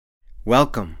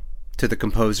Welcome to the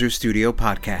Composer Studio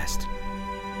Podcast.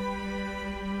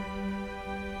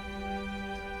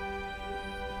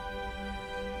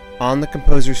 On the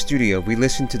Composer Studio, we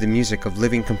listen to the music of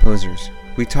living composers.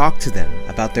 We talk to them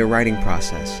about their writing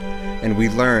process, and we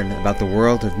learn about the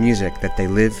world of music that they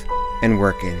live and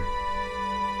work in.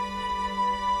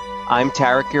 I'm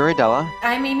Tarek Uradella.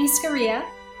 I'm Amy Scaria.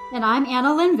 And I'm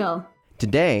Anna Linville.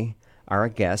 Today, our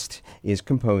guest is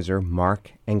composer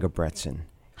Mark Engebretson.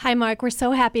 Hi, Mark. We're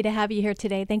so happy to have you here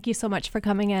today. Thank you so much for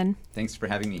coming in. Thanks for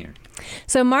having me here.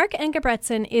 So Mark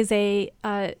Engebretson is a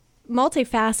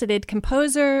multifaceted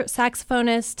composer,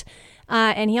 saxophonist,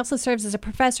 and he also serves as a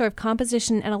professor of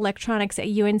composition and electronics at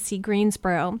UNC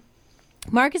Greensboro.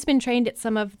 Mark has been trained at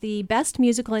some of the best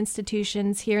musical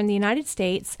institutions here in the United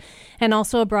States and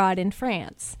also abroad in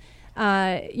France.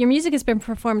 Your music has been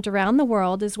performed around the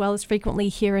world as well as frequently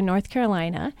here in North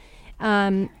Carolina.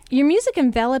 Your music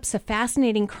envelops a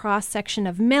fascinating cross-section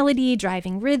of melody,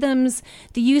 driving rhythms,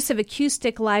 the use of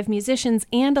acoustic live musicians,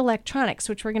 and electronics,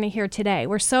 which we're going to hear today.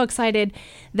 We're so excited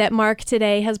that Mark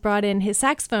today has brought in his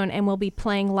saxophone and will be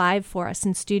playing live for us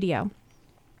in studio.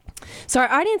 So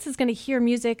our audience is going to hear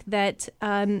music that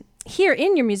hear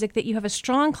in your music that you have a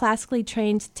strong classically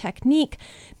trained technique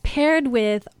paired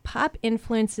with pop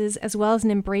influences as well as an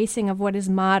embracing of what is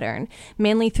modern,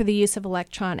 mainly through the use of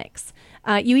electronics.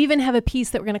 You even have a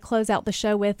piece that we're going to close out the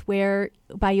show with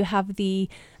whereby you have the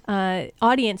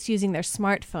audience using their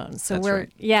smartphones. So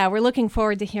we're looking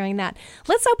forward to hearing that.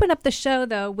 Let's open up the show,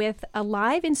 though, with a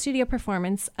live in-studio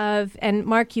performance of, and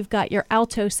Mark, you've got your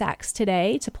alto sax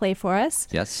today to play for us.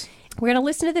 Yes. We're going to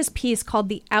listen to this piece called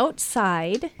The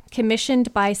Outsid,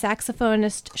 commissioned by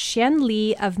saxophonist Xian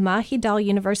Li of Mahidol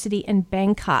University in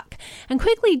Bangkok. And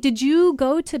quickly, did you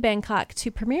go to Bangkok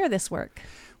to premiere this work?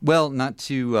 Well, not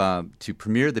to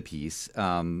premiere the piece,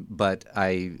 but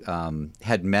I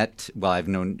had met, I've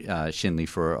known Xian Li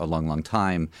for a long, long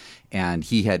time, and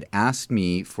he had asked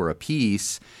me for a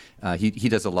piece. He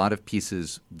does a lot of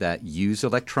pieces that use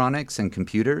electronics and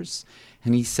computers,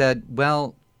 and he said,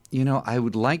 well, you know, I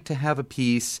would like to have a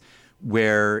piece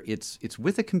where it's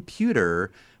with a computer,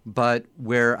 but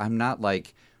where I'm not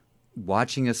like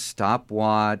watching a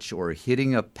stopwatch or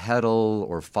hitting a pedal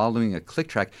or following a click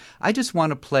track. I just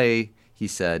want to play, he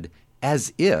said,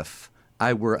 as if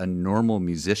I were a normal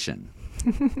musician.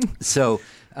 So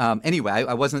anyway,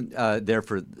 I wasn't there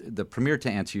for the premiere to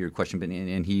answer your question, but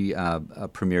and he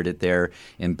premiered it there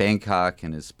in Bangkok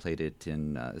and has played it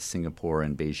in Singapore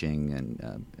and Beijing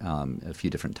and a few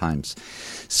different times.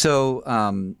 So,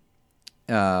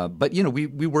 but you know,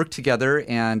 we worked together,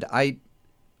 and I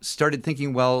started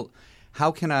thinking, well, how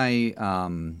can I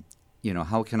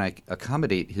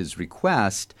accommodate his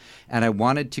request? And I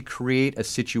wanted to create a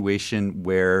situation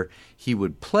where he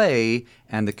would play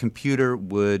and the computer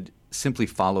would simply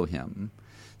follow him.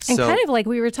 And kind of like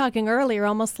we were talking earlier,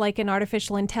 almost like an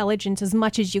artificial intelligence as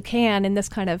much as you can in this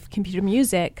kind of computer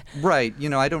music. Right. You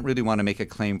know, I don't really want to make a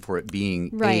claim for it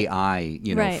being AI,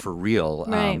 for real,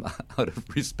 out of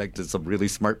respect to some really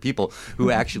smart people who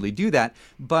actually do that.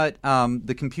 But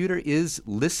the computer is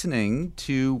listening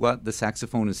to what the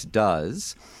saxophonist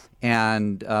does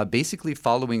and basically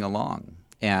following along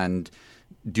and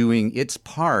doing its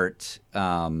part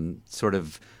sort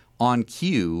of on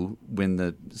cue when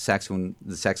the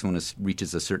saxophonist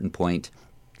reaches a certain point.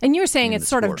 And you're saying it's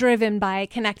sort of driven by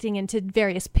connecting into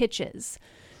various pitches.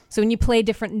 So when you play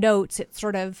different notes, it's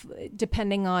sort of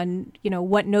depending on,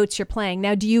 what notes you're playing.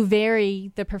 Now, do you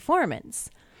vary the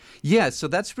performance? Yeah, so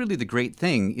that's really the great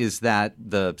thing, is that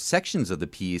the sections of the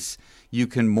piece you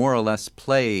can more or less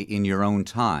play in your own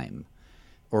time,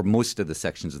 or most of the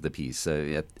sections of the piece.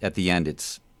 At the end,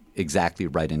 it's exactly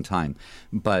right in time,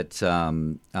 but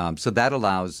so that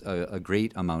allows a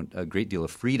great deal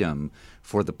of freedom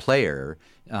for the player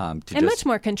and much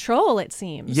more control, it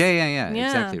seems. Yeah.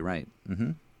 Exactly right.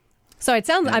 Mm-hmm. So it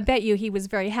sounds. I bet you he was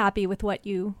very happy with what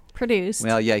you produced.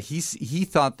 Well, yeah, he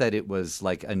thought that it was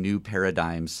like a new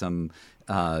paradigm, some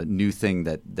new thing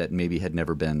that maybe had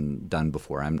never been done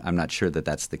before. I'm not sure that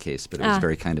that's the case, but it was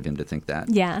very kind of him to think that.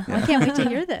 Yeah. I can't wait to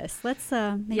hear this. Let's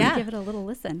maybe give it a little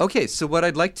listen. Okay, so what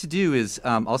I'd like to do is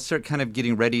I'll start kind of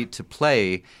getting ready to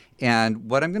play, and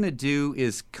what I'm going to do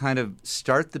is kind of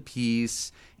start the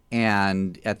piece,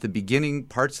 and at the beginning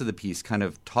parts of the piece kind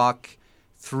of talk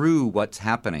through what's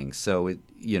happening. So it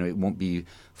won't be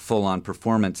full-on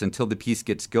performance until the piece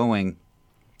gets going,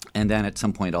 and then at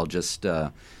some point I'll just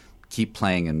keep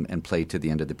playing and play to the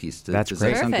end of the piece. Does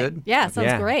Great. that sound good? Yeah,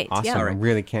 sounds great. Awesome. Yeah. I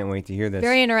really can't wait to hear this.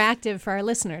 Very interactive for our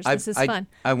listeners. This is fun.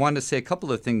 I want to say a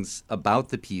couple of things about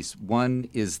the piece. One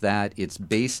is that it's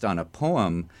based on a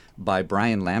poem by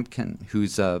Brian Lampkin,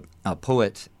 who's a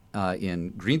poet in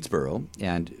Greensboro,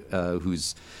 and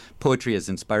whose poetry has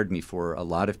inspired me for a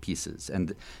lot of pieces.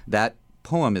 And that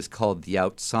poem is called The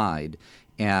Outside,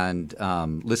 and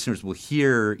listeners will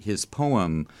hear his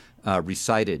poem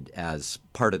recited as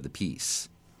part of the piece.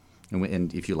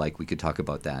 And if you like, we could talk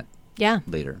about that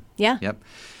later. Yeah. Yep.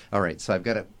 All right, so I've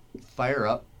got to fire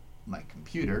up my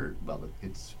computer. Well,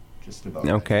 it's just about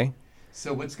okay. ready.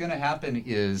 So what's going to happen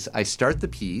is I start the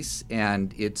piece,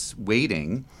 and it's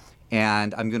waiting,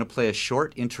 and I'm going to play a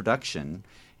short introduction,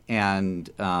 and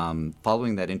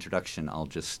following that introduction, I'll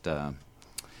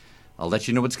let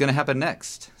you know what's going to happen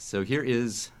next. So here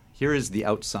is The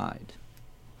Outside.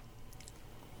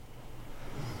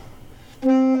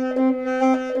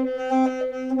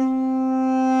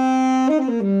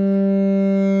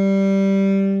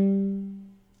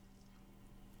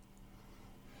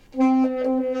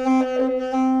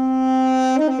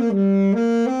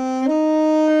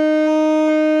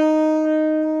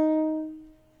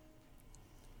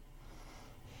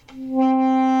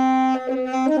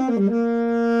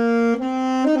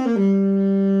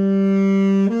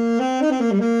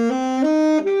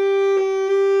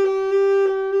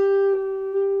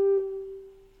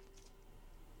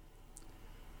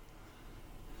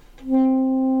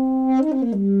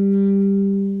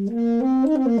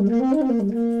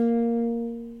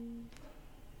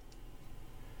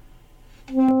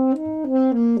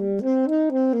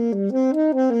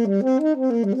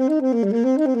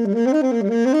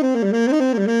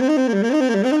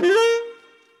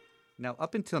 Now,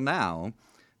 up until now,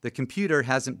 the computer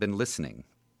hasn't been listening,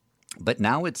 but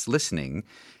now it's listening,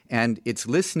 and it's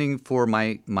listening for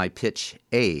my pitch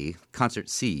A, concert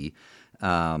C,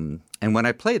 and when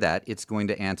I play that, it's going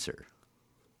to answer.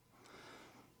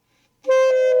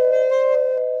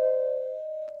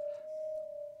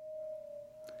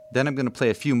 Then I'm going to play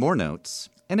a few more notes,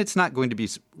 and it's not going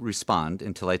to respond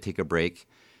until I take a break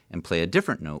and play a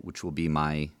different note, which will be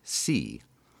my C.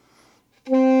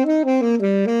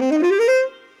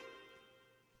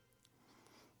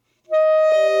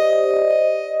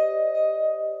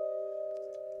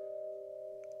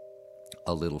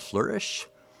 A little flourish.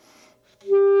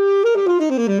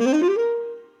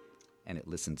 And it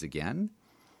listens again.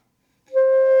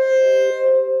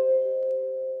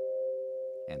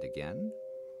 And again.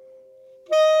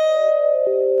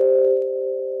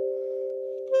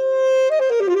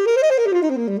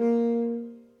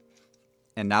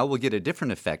 And now we'll get a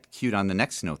different effect cued on the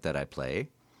next note that I play.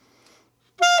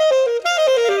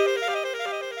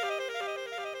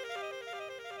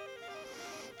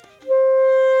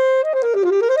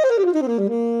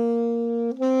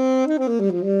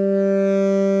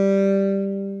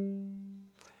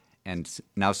 And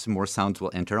now some more sounds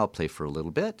will enter. I'll play for a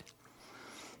little bit.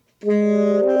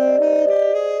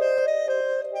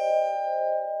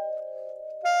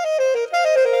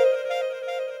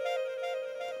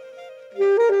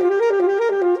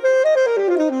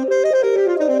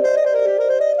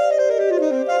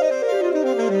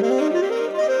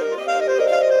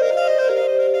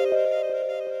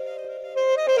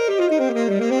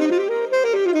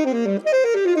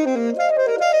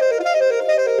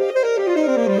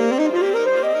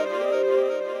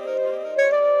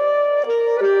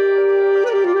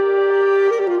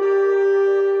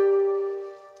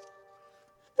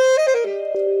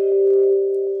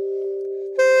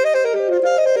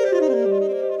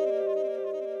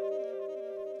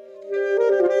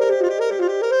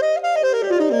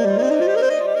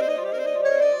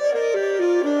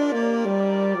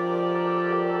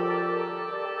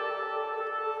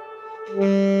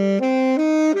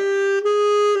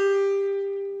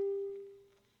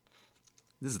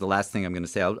 This is the last thing I'm going to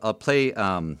say. I'll play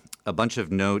a bunch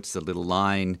of notes, a little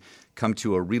line, come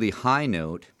to a really high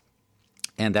note,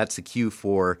 and that's a cue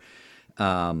for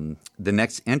the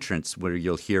next entrance where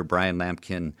you'll hear Brian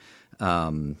Lampkin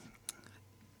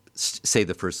say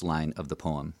the first line of the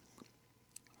poem.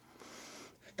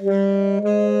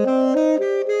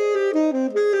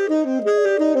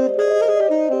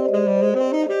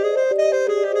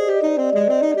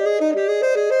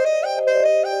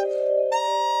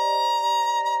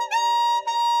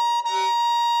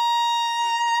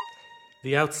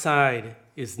 The outside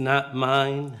is not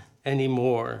mine any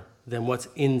more than what's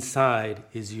inside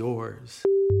is yours.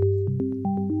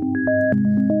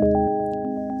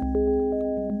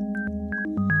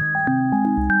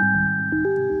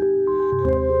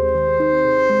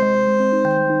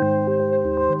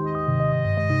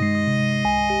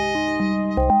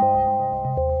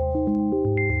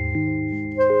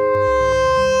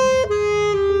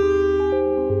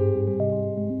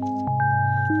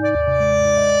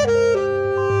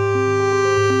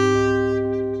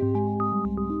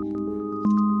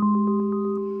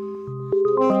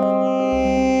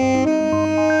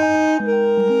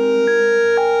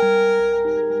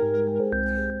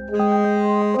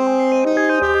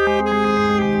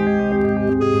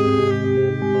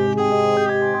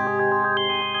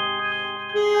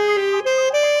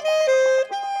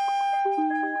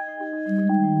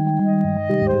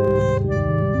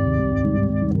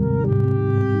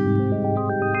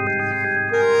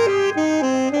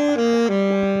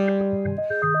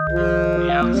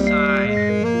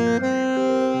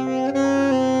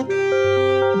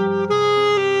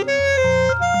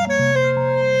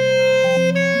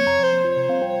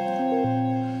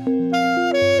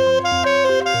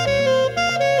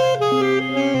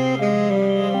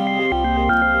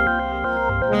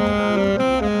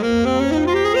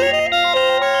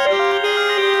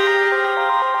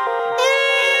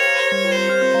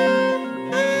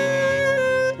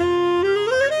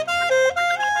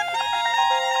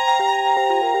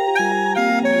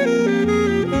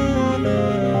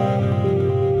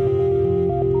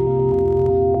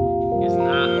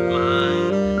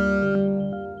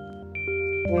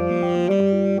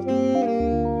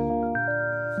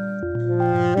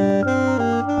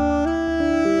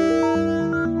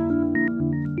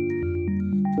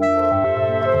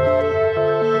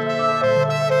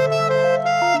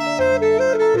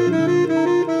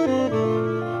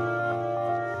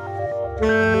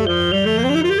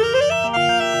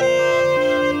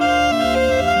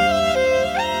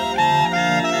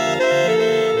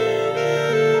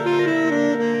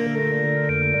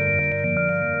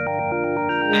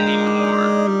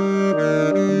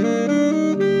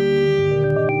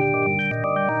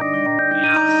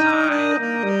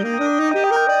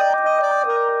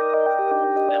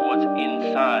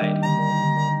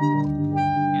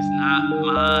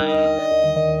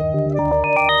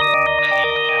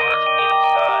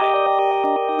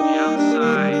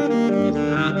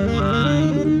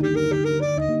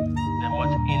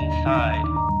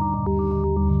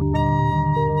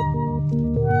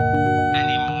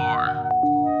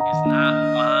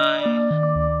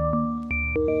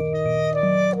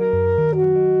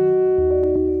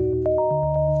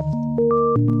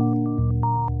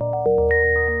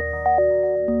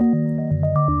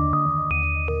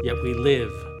 Yet we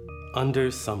live under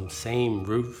some same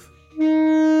roof.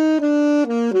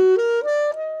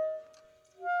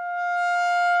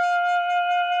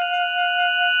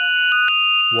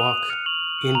 Walk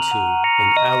into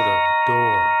and out of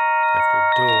door after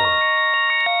door.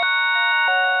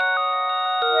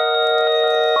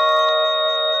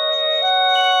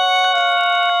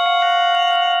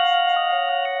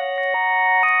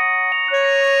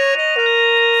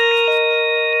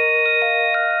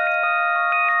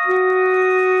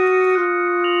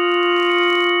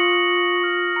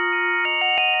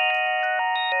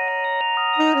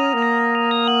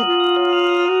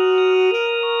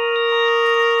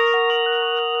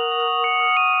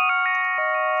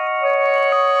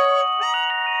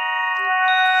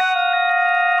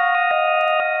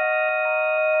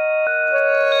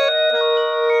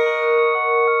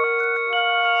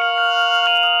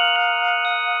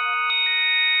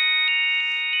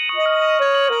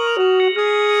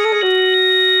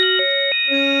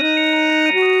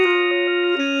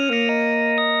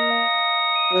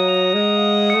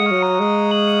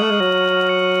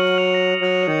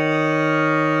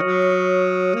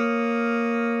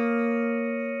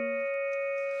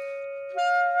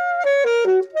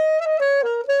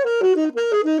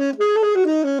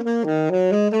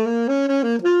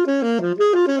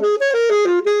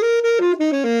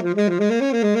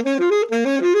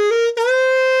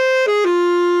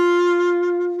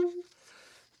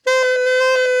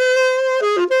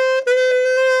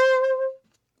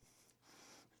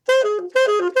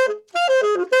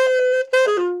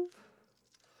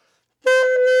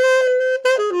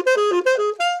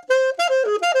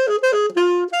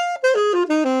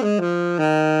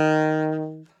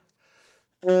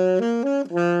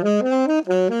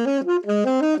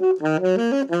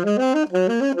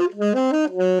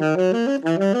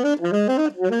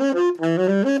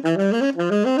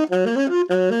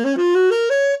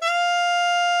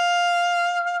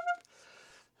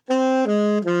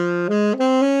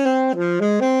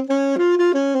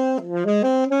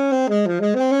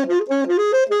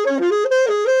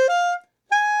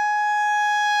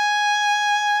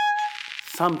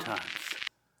 Sometimes,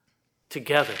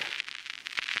 together.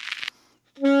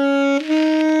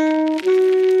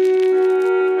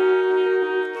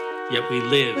 Yet we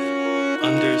live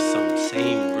under some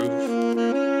same roof.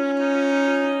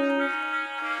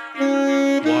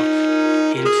 Walk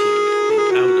into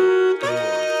and out of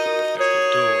door after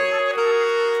door.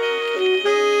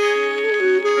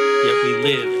 Yet we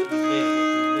live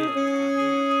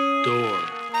door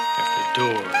after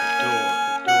door.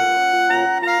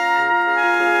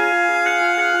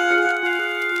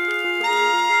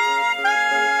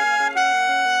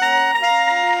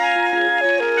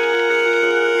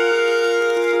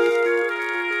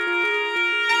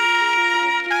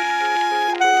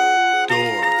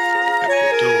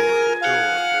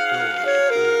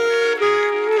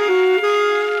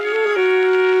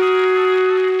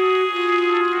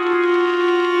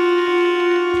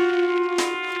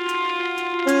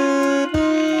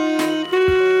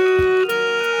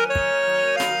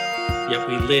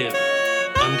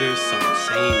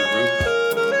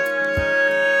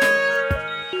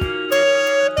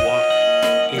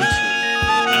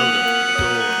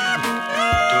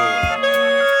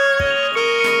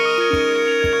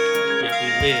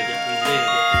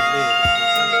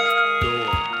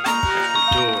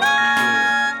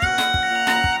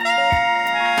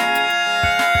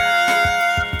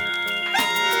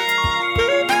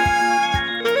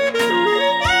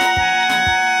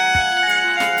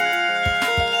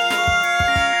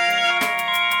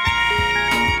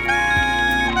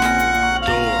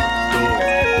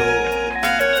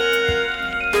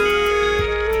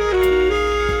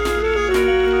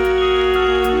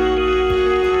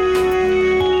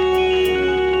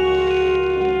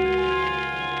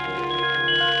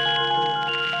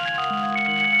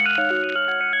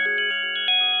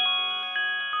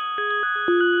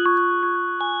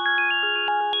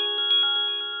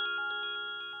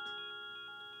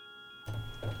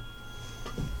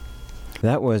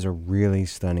 That was a really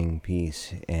stunning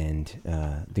piece, and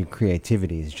the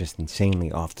creativity is just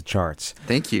insanely off the charts.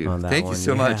 Thank you. Thank you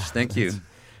so much. Thank you.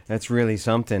 That's really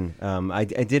something. I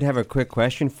did have a quick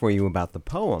question for you about the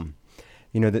poem.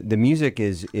 You know, the music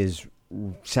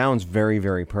sounds very,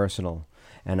 very personal,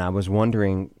 and I was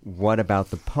wondering what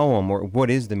about the poem, or what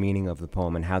is the meaning of the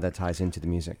poem, and how that ties into the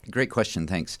music? Great question.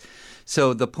 Thanks.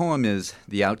 So the poem is,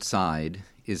 "The outside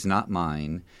is not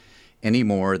mine any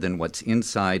more than what's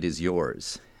inside is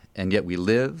yours, and yet we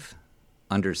live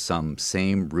under some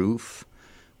same roof,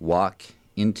 walk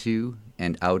into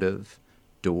and out of,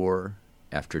 door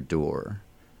after door,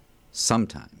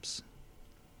 sometimes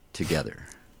together."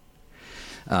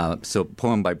 So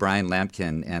poem by Brian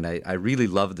Lampkin, and I really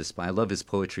love this. I love his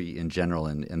poetry in general,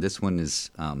 and this one is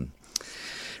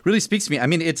really speaks to me. I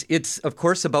mean, it's of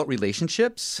course about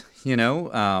relationships, you know,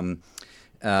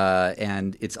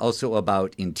 and it's also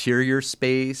about interior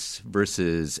space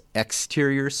versus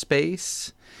exterior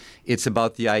space. It's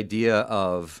about the idea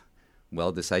of,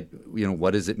 well,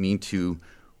 what does it mean to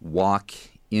walk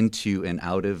into and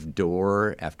out of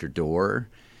door after door,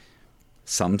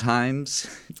 sometimes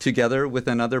together with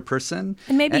another person.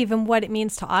 And maybe even what it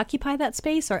means to occupy that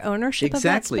space or ownership of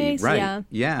that space. Exactly, right.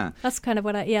 Yeah. That's kind of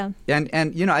what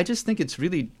And you know, I just think it's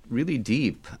really, really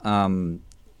deep.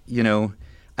 You know,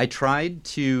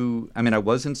 I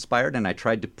was inspired, and I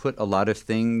tried to put a lot of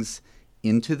things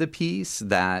into the piece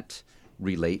that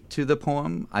relate to the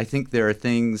poem. I think there are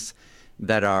things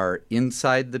that are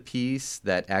inside the piece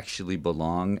that actually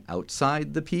belong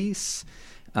outside the piece.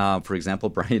 For example,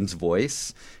 Brian's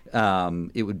voice.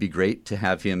 It would be great to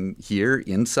have him here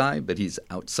inside, but he's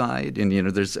outside. And, you know,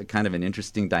 there's a kind of an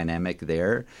interesting dynamic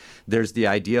there. There's the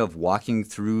idea of walking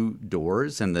through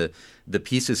doors, and the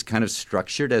piece is kind of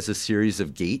structured as a series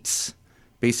of gates,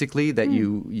 basically, that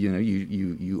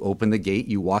you open the gate,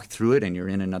 you walk through it, and you're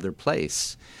in another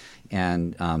place.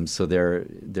 And so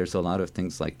there's a lot of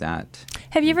things like that.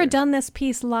 Have you ever done this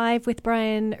piece live with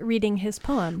Brian reading his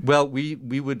poem? Well, we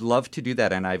would love to do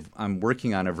that, and I'm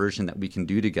working on a version that we can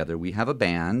do together. We have a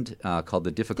band called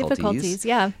the Difficulties.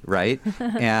 Yeah. Right,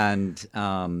 and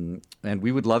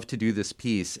we would love to do this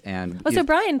piece. And so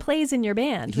Brian plays in your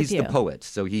band. He's with you. The poet,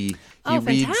 so he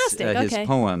reads his Okay.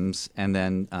 poems, and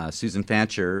then Susan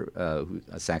Fancher, a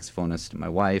saxophonist, my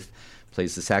wife,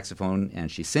 plays the saxophone,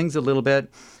 and she sings a little bit.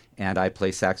 And I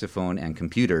play saxophone and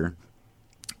computer,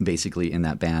 basically, in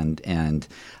that band. And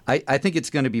I think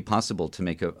it's going to be possible to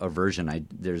make a version.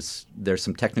 There's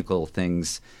some technical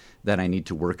things that I need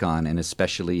to work on, and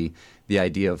especially the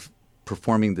idea of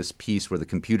performing this piece where the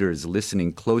computer is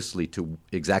listening closely to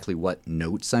exactly what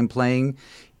notes I'm playing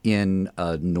in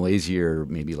a noisier,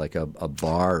 maybe like a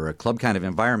bar or a club kind of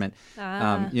environment,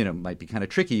 might be kind of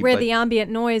tricky. Where the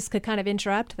ambient noise could kind of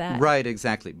interrupt that. Right,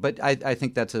 exactly. But I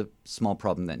think that's a small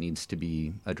problem that needs to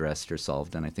be addressed or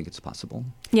solved, and I think it's possible.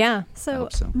 Yeah. So,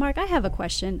 Mark, I have a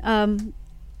question. One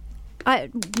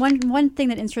thing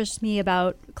that interests me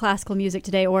about classical music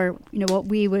today, or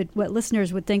what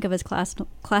listeners would think of as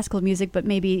classical music, but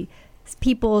maybe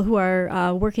people who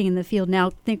are working in the field now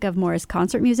think of more as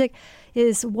concert music,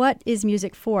 is what is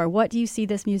music for? What do you see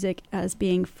this music as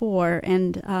being for?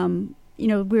 And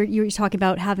you were talking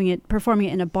about performing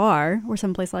it in a bar or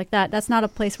someplace like that. That's not a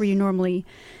place where you normally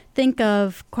think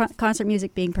of concert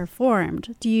music being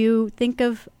performed. Do you think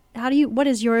of what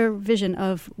is your vision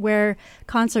of where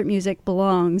concert music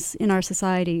belongs in our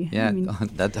society? Yeah,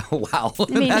 wow. Or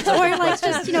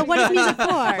just, what is music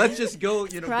for? Let's just go,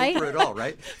 right? Go for it all,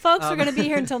 right? Folks are going to be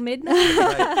here until midnight.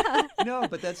 Right. No,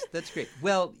 but that's great.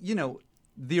 Well,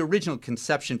 the original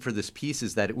conception for this piece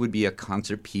is that it would be a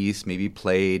concert piece, maybe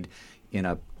played in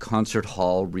a concert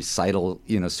hall recital,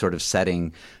 sort of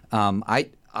setting. I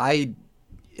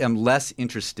am less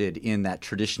interested in that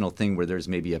traditional thing where there's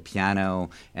maybe a piano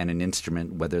and an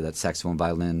instrument, whether that's saxophone,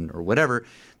 violin, or whatever.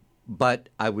 But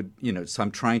I would, so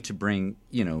I'm trying to bring,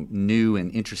 new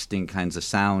and interesting kinds of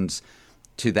sounds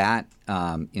to that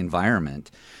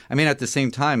environment. I mean, at the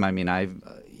same time, I've,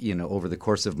 over the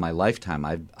course of my lifetime,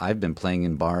 I've been playing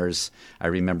in bars. I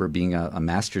remember being a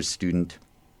master's student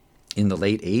in the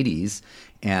late 80s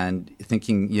and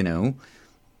thinking,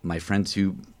 my friends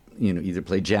who either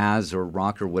play jazz or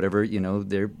rock or whatever,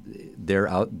 they're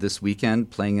out this weekend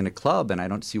playing in a club, and I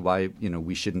don't see why,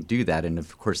 we shouldn't do that. And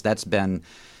of course, that's been,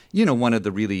 one of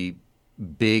the really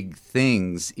big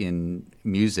things in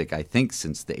music, I think,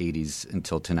 since the 80s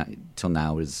till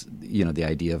now is, the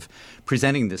idea of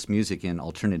presenting this music in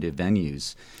alternative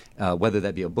venues, whether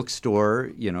that be a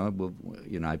bookstore,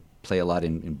 I play a lot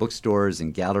in bookstores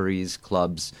and galleries,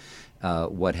 clubs.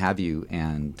 what have you,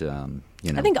 and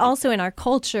I think also in our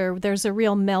culture, there's a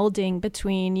real melding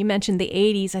between, you mentioned the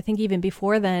 80s, I think even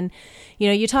before then,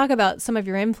 you talk about some of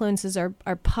your influences are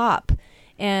pop.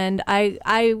 And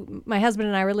my husband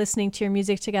and I were listening to your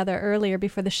music together earlier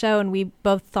before the show, and we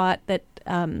both thought that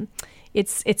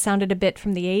it sounded a bit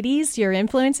from the 80s, your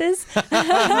influences,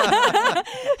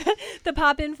 the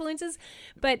pop influences.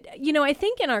 But, I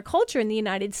think in our culture in the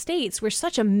United States, we're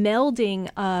such a melding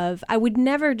of, I would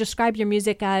never describe your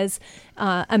music as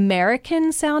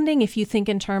American sounding, if you think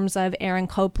in terms of Aaron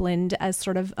Copland as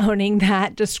sort of owning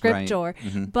that descriptor. Right.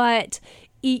 Mm-hmm. But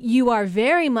you are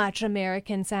very much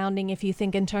American sounding if you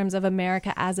think in terms of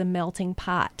America as a melting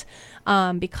pot,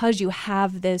 because you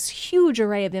have this huge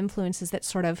array of influences that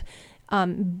sort of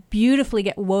beautifully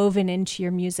get woven into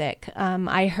your music.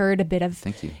 I heard a bit of,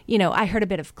 Thank you. I heard a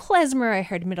bit of klezmer. I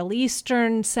heard Middle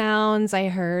Eastern sounds. I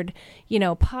heard,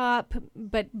 pop,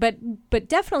 but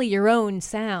definitely your own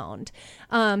sound.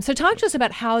 So talk to us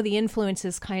about how the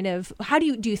influences how do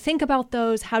you think about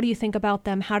those? How do you think about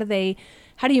them? How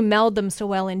do you meld them so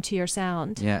well into your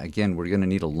sound? Yeah, again, we're going to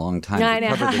need a long time to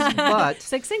cover this, but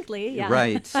succinctly, yeah.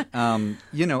 Right.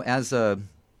 As a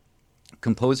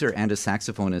composer and a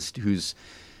saxophonist who's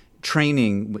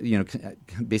training,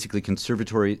 basically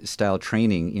conservatory style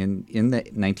training in the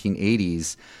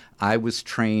 1980s, I was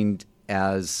trained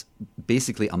as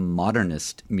basically a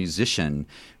modernist musician.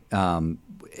 And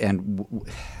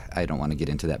I don't want to get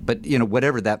into that, but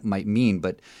whatever that might mean,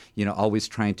 but always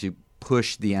trying to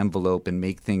push the envelope and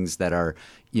make things that are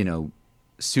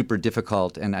super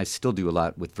difficult, and I still do a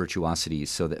lot with virtuosity.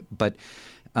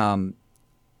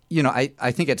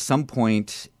 I think at some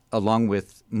point, along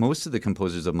with most of the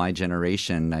composers of my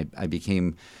generation, I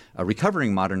became a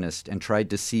recovering modernist and tried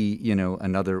to see,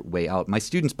 another way out. My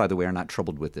students, by the way, are not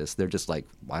troubled with this. They're just like,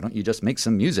 why don't you just make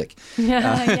some music?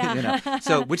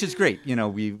 So, which is great.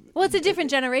 Well, it's a different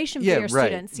generation for your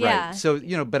students. Yeah. Right. So,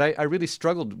 but I really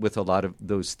struggled with a lot of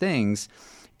those things.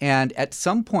 And at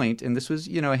some point, and this was,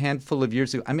 a handful of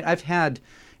years ago, I'm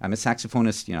a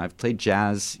saxophonist. I've played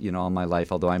jazz, all my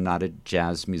life. Although I'm not a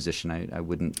jazz musician, I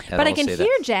wouldn't. But I can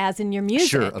hear jazz in your music.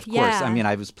 Sure, of course.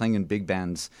 I was playing in big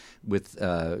bands with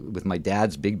my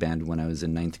dad's big band when I was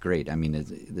in 9th grade.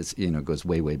 This goes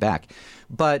way, way back.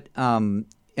 But and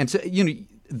so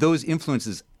those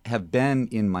influences have been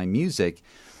in my music,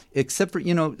 except for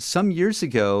some years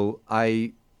ago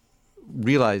I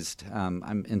realized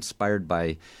I'm inspired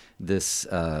by this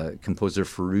composer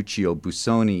Ferruccio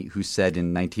Busoni, who said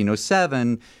in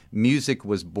 1907, music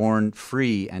was born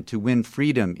free, and to win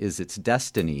freedom is its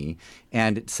destiny.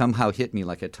 And it somehow hit me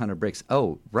like a ton of bricks.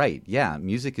 Oh, right, yeah,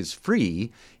 music is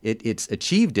free. It's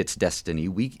achieved its destiny.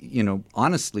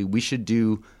 Honestly, we should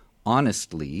do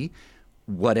honestly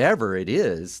whatever it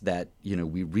is that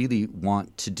we really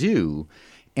want to do.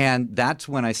 And that's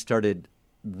when I started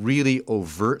really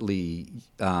overtly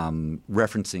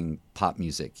referencing pop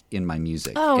music in my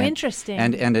music. Oh, interesting.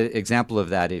 And an example of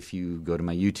that, if you go to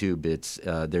my YouTube, it's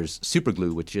there's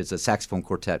Superglue, which is a saxophone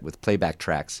quartet with playback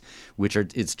tracks,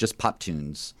 it's just pop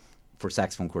tunes for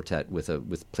saxophone quartet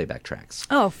with playback tracks.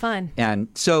 Oh, fun. And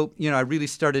so, I really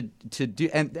started to do,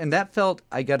 and that felt,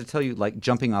 I got to tell you, like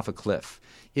jumping off a cliff.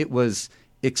 It was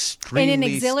extremely in an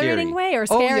exhilarating scary way or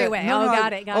scary way? No,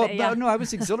 got it. Yeah. No, I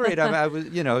was exhilarated. I was,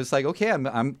 it's like, okay, I'm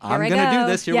going to do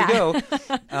this. Here we go.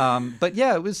 But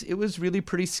yeah, it was really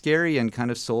pretty scary and kind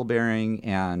of soul bearing,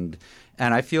 and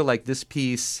I feel like this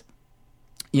piece,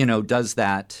 does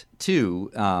that too.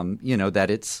 That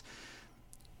it's,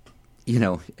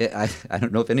 I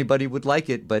don't know if anybody would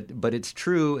like it, but it's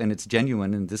true and it's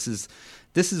genuine, and this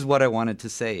is what I wanted to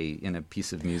say in a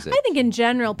piece of music. I think in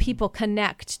general, people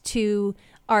connect to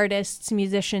artists,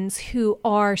 musicians who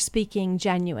are speaking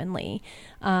genuinely.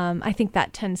 I think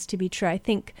that tends to be true. I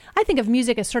think of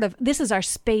music as sort of, this is our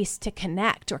space to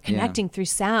connect, or connecting through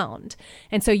sound.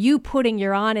 And so you putting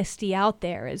your honesty out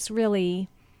there is really,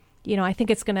 I think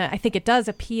it does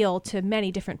appeal to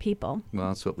many different people. Well,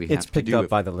 that's what we have to do. It's picked up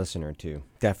by the listener too,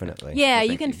 definitely. Yeah,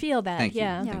 Well, you can feel that. Thank you.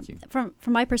 Yeah. Thank you. From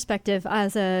my perspective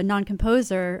as a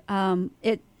non-composer,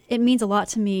 it means a lot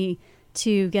to me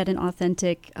to get an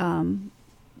authentic,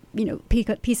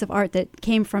 piece of art that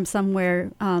came from somewhere,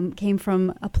 came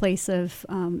from a place of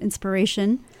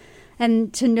inspiration,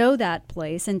 and to know that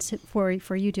place, and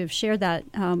for you to have shared that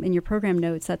in your program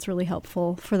notes, that's really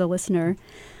helpful for the listener.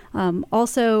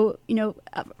 Also,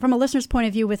 from a listener's point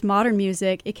of view with modern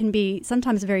music, it can be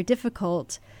sometimes very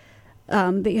difficult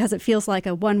because it feels like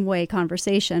a one-way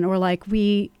conversation, or like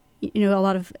a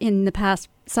lot of, in the past,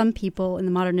 some people in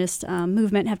the modernist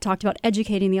movement have talked about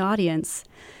educating the audience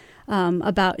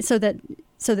about, so that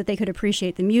so that they could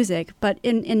appreciate the music. But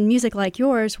in music like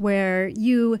yours, where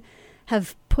you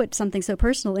have put something so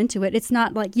personal into it, it's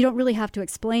not like you don't really have to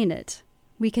explain it.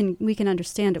 We can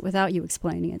understand it without you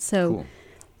explaining it. So, Cool.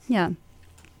 yeah.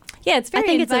 Yeah, it's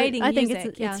very inviting I think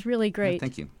music. it's really great. Yeah,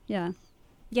 thank you. Yeah.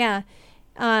 Yeah.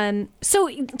 So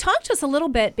talk to us a little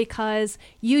bit, because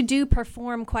you do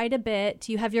perform quite a bit.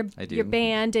 You have your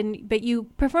band, but you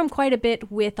perform quite a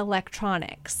bit with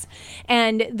electronics.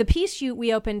 And the piece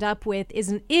we opened up with is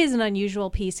an unusual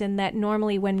piece in that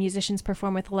normally when musicians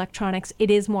perform with electronics,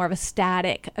 it is more of a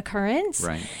static occurrence.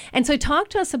 Right. And so talk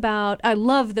to us about, I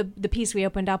love the piece we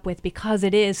opened up with because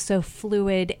it is so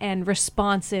fluid and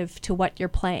responsive to what you're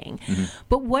playing. Mm-hmm.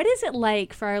 But what is it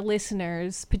like for our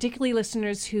listeners, particularly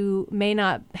listeners who may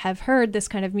not have heard this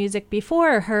kind of music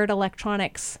before or heard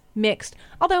electronics mixed?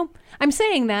 Although I'm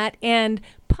saying that, and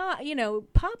pop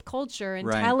culture and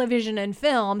right. television and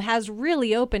film has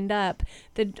really opened up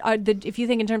the if you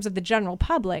think in terms of the general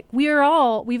public, we've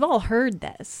all heard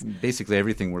this. Basically,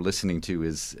 everything we're listening to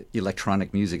is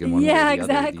electronic music in one way or the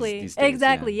exactly. other these days.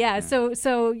 Exactly. Yeah.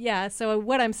 So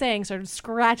what I'm saying, sort of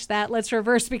scratch that. Let's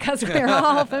reverse, because we're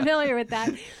all familiar with that.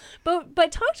 But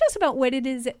talk to us about what it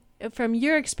is from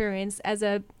your experience as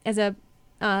a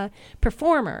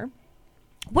performer.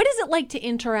 What is it like to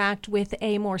interact with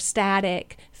a more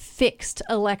static, fixed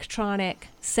electronic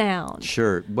sound?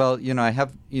 Sure. Well,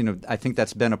 I think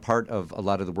that's been a part of a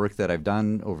lot of the work that I've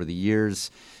done over the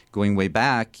years. Going way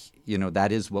back,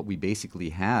 that is what we basically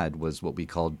had, was what we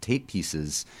called tape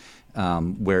pieces,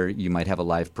 where you might have a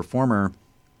live performer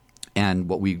and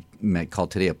what we might call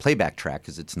today a playback track,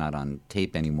 because it's not on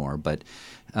tape anymore. But,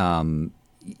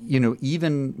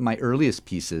 even my earliest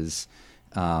pieces,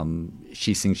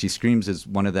 She Sings, She Screams is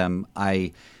one of them.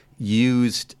 I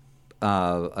used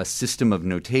a system of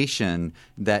notation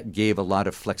that gave a lot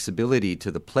of flexibility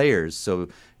to the players. So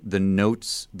the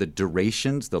notes, the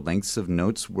durations, the lengths of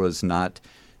notes was not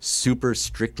super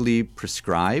strictly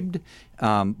prescribed,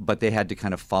 but they had to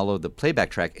kind of follow the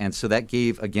playback track. And so that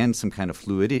gave, again, some kind of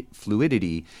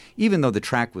fluidity. Even though the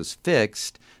track was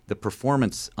fixed, the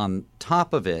performance on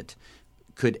top of it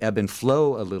could ebb and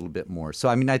flow a little bit more.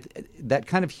 So, that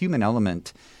kind of human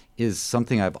element is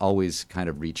something I've always kind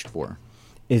of reached for.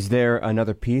 Is there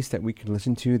another piece that we could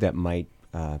listen to that might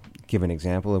give an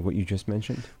example of what you just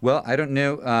mentioned? Well, I don't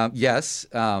know. Yes.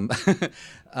 Or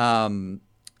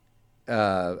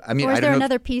is there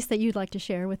another piece that you'd like to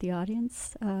share with the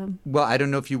audience? Well, I don't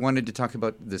know if you wanted to talk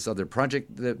about this other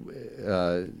project that,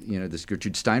 this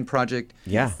Gertrude Stein project.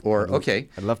 Yeah. Okay.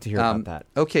 I'd love to hear about that.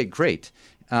 Okay, great.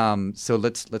 So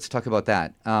let's talk about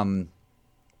that.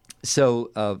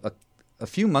 A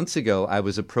few months ago, I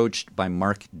was approached by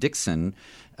Mark Dixon,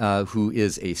 who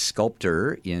is a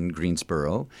sculptor in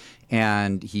Greensboro,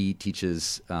 and he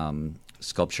teaches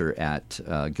sculpture at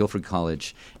Guilford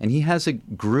College. And he has a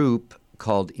group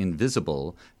called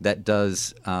Invisible that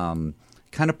does kind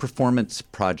of performance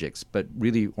projects, but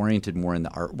really oriented more in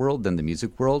the art world than the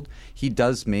music world. He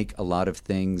does make a lot of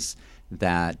things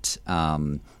that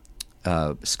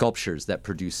sculptures that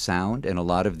produce sound, and a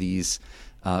lot of these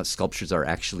sculptures are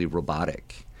actually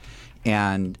robotic.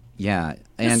 And the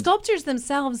sculptures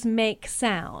themselves make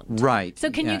sound. Right. So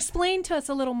can you explain to us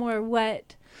a little more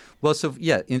what... Well,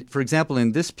 for example,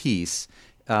 in this piece,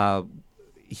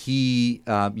 he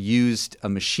used a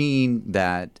machine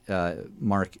that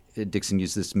Mark Dixon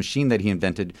used, this machine that he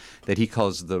invented that he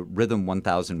calls the Rhythm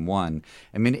 1001.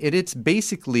 It's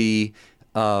basically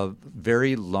a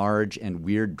very large and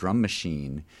weird drum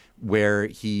machine where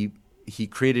he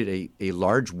created a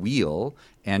large wheel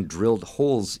and drilled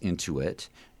holes into it,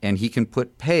 and he can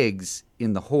put pegs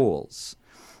in the holes.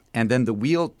 And then the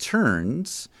wheel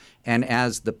turns, and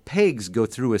as the pegs go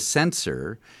through a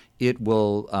sensor, it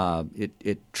will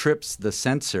it trips the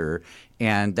sensor,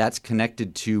 and that's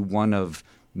connected to one of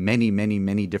many, many,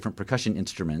 many different percussion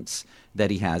instruments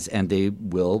that he has, and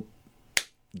they'll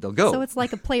go. So it's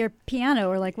like a player piano,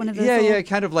 or like one of those. Yeah,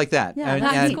 kind of like that. Yeah,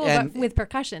 that's cool, but with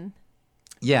percussion.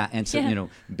 Yeah, and so,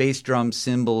 bass drums,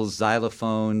 cymbals,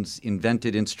 xylophones,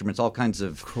 invented instruments, all kinds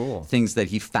of things that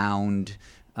he found.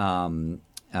 We're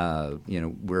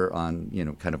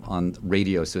on, kind of on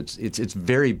radio, so it's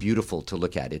very beautiful to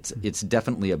look at. It's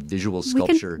definitely a visual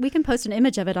sculpture. We can post an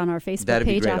image of it on our Facebook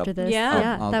page after this.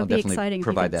 That would be exciting.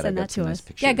 Provide that. Send that to us. Nice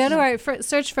pictures. Yeah, go to our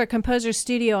search for Composer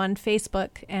Studio on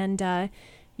Facebook, and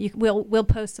we'll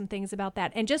post some things about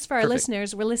that. And just for our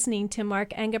listeners, we're listening to Mark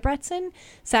Engebretson,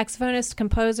 saxophonist,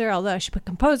 composer, although I should put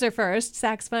composer first,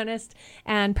 saxophonist,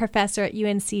 and professor at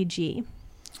UNCG.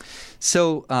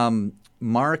 So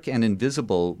Mark and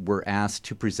Invisible were asked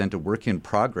to present a work in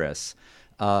progress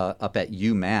up at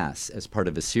UMass as part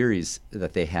of a series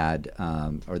that they had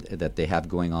or that they have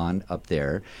going on up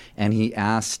there, and he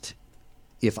asked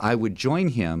if I would join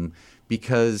him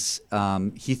because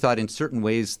he thought in certain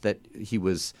ways that he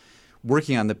was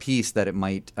working on the piece that it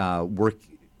might work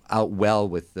out well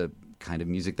with the kind of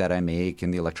music that I make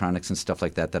and the electronics and stuff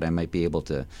like that I might be able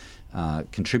to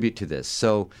contribute to this.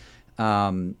 So,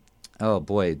 oh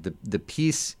boy, the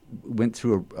piece went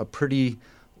through a pretty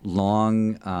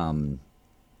long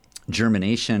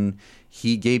germination.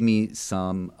 He gave me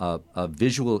a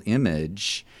visual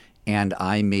image, and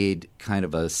I made kind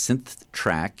of a synth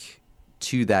track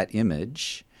to that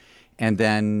image. And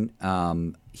then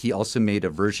he also made a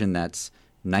version that's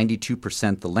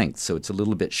 92% the length, so it's a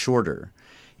little bit shorter.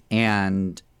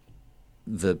 And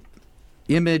the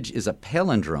image is a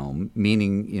palindrome,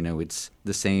 meaning, it's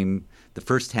the same. The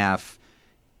first half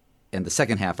and the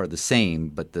second half are the same,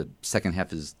 but the second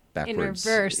half is backwards.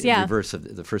 In reverse, in reverse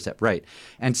of the first half, right.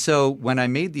 And so when I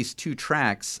made these two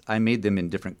tracks, I made them in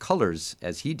different colors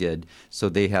as he did, so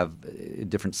they have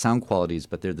different sound qualities,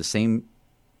 but they're the same.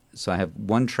 So I have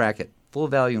one track at full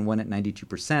value and one at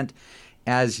 92%.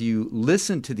 As you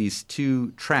listen to these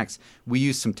two tracks, we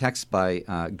use some text by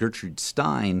Gertrude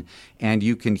Stein, and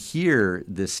you can hear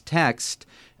this text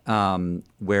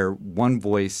where one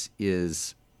voice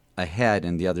is ahead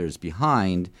and the other is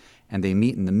behind, and they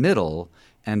meet in the middle,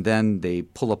 and then they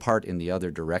pull apart in the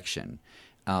other direction.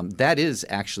 That is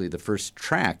actually the first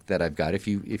track that I've got. If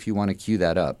you want to cue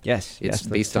that up, it's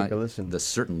based on listen. the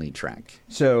Certainly track.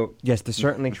 So yes, the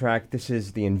Certainly track. This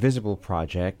is the Invisible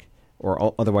Project,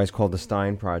 or otherwise called the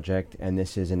Stein Project, and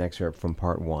this is an excerpt from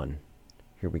Part 1.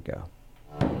 Here we go.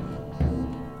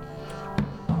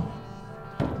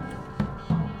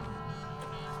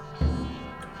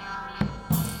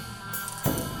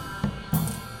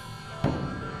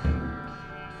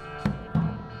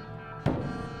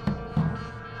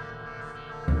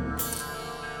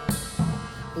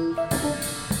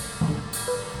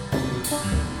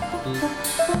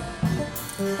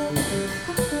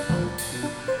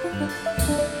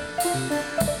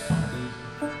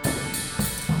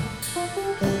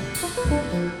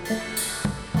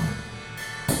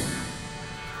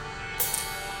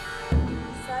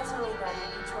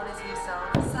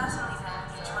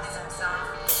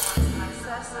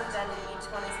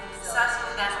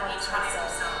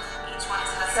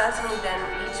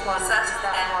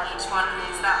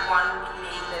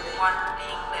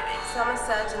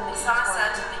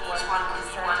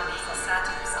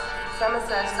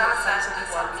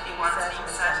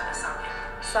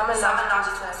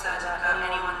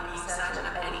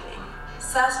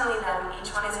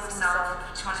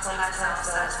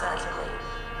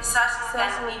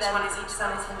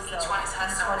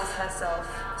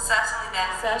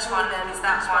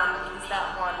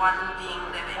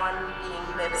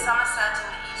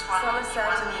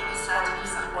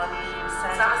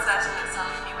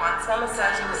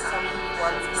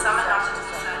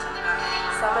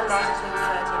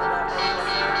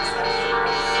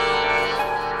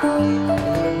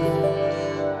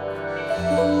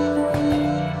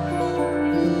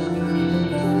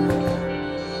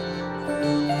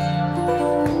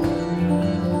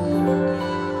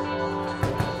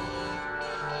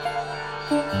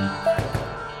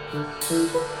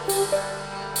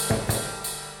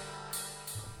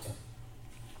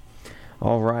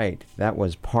 All right, that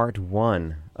was Part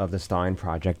 1 of the Stein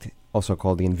Project, also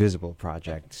called the Invisible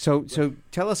Project. So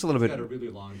tell us a little bit. It's got a really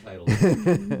long title.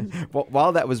 Well,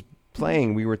 while that was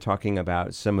playing, we were talking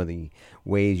about some of the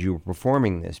ways you were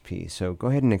performing this piece. So go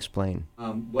ahead and explain.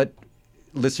 What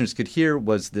listeners could hear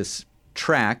was this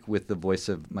track with the voice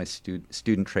of my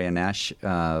student Treya Nash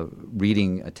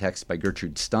reading a text by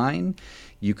Gertrude Stein.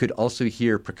 You could also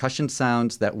hear percussion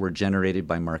sounds that were generated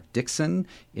by Mark Dixon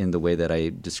in the way that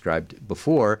I described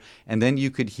before. And then you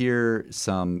could hear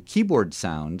some keyboard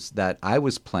sounds that I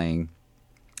was playing.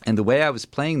 And the way I was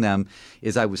playing them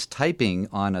is I was typing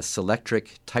on a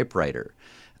Selectric typewriter.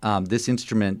 This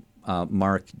instrument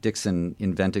Mark Dixon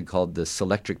invented called the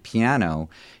Selectric piano.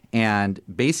 And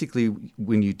basically,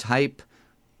 when you type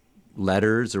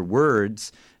letters or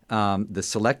words, the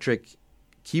Selectric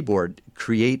keyboard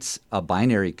creates a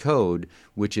binary code,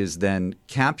 which is then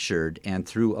captured, and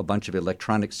through a bunch of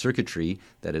electronic circuitry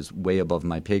that is way above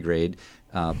my pay grade,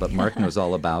 but Mark knows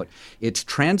all about, it's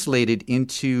translated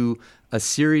into a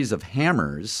series of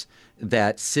hammers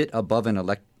that sit above an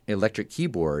electric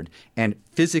keyboard and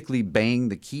physically bang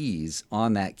the keys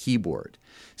on that keyboard.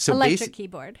 So electric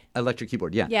keyboard. Electric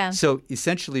keyboard, yeah. Yeah. So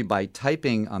essentially by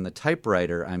typing on the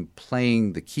typewriter, I'm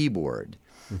playing the keyboard.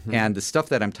 And the stuff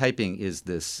that I'm typing is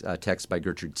this text by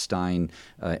Gertrude Stein,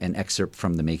 an excerpt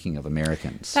from The Making of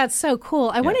Americans. That's so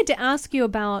cool. I wanted to ask you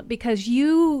about, because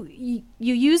you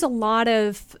use a lot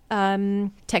of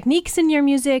techniques in your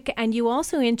music, and you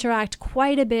also interact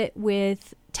quite a bit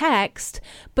with text,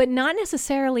 but not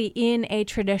necessarily in a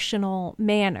traditional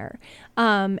manner.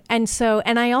 And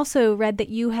I also read that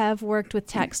you have worked with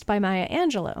text by Maya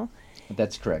Angelou.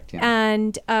 That's correct, yeah.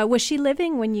 And was she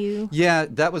living when you... Yeah,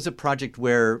 that was a project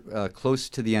where close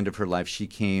to the end of her life, she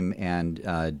came and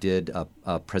did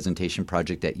a presentation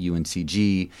project at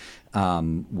UNCG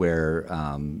where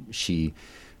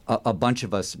a bunch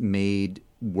of us made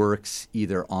works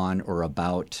either on or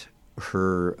about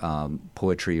her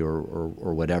poetry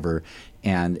or whatever,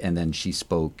 and then she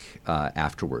spoke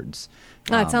afterwards.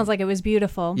 It sounds like it was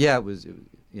beautiful. Yeah, it was.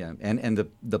 Yeah, and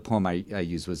the poem I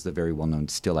used was the very well-known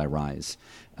 "Still I Rise."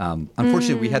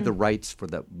 Unfortunately, we had the rights for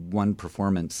that one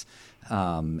performance,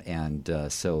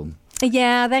 so.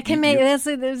 Yeah, that can make there's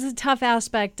a tough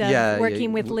aspect of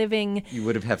working with living. You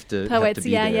would have to poets. Have to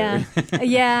be there.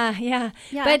 Yeah.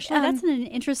 But actually, that's an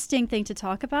interesting thing to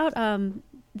talk about.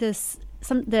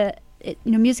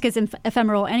 Music is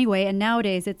ephemeral anyway, and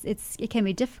nowadays it can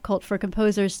be difficult for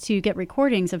composers to get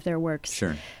recordings of their works.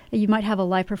 Sure. You might have a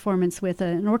live performance with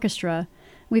an orchestra.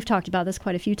 We've talked about this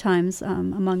quite a few times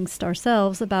amongst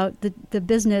ourselves about the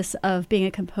business of being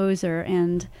a composer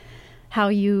and how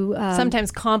you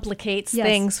sometimes complicates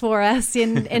things for us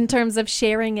in terms of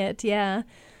sharing it. Yeah.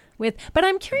 But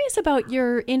I'm curious about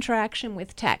your interaction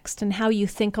with text and how you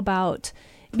think about.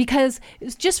 Because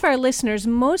just for our listeners,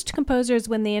 most composers,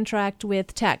 when they interact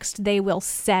with text, they will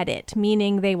set it,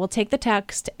 meaning they will take the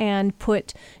text and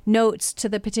put notes to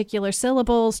the particular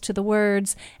syllables, to the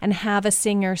words, and have a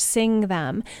singer sing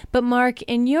them. But Mark,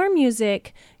 in your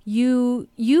music, you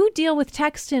deal with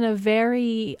text in a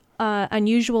very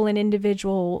unusual and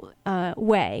individual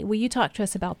way. Will you talk to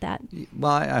us about that?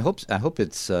 Well, I hope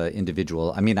it's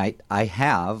individual. I mean, I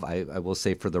will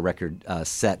say for the record,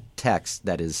 set text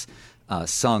that is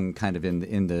sung kind of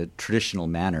in the traditional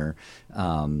manner.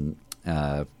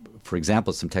 For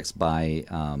example, some text by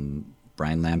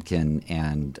Brian Lampkin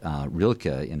and Rilke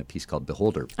in a piece called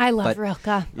Beholder. I love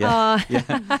Rilke. Yeah,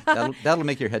 that'll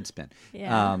make your head spin.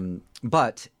 Yeah.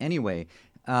 But anyway,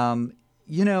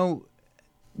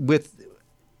 with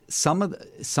some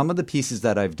of the pieces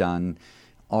that I've done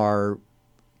are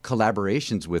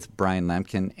collaborations with Brian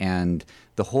Lampkin, and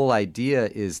the whole idea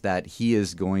is that he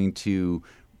is going to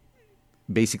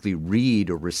basically read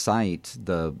or recite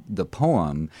the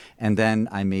poem, and then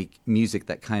I make music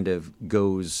that kind of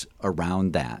goes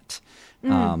around that.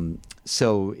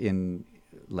 So in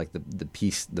like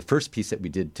the first piece that we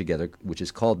did together, which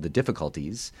is called The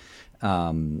Difficulties.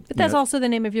 But that's also the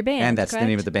name of your band, and that's correct? the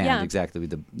name of the band, yeah. Exactly.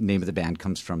 The name of the band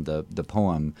comes from the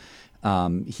poem.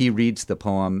 He reads the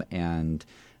poem, and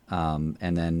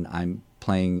then I'm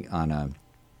playing on a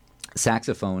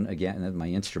saxophone again, my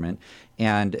instrument,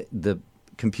 and the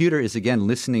computer is again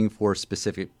listening for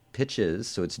specific pitches,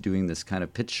 so it's doing this kind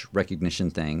of pitch recognition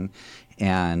thing,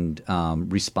 and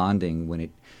responding when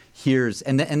it hears,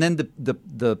 and then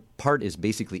the part is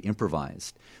basically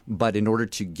improvised. But in order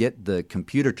to get the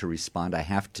computer to respond, I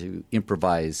have to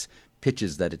improvise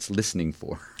pitches that it's listening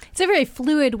for. It's a very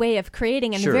fluid way of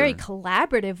creating, and Sure. a very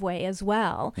collaborative way as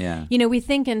well. Yeah. We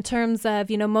think in terms of,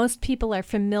 most people are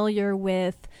familiar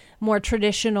with more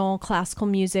traditional classical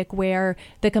music where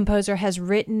the composer has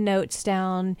written notes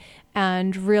down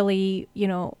and really,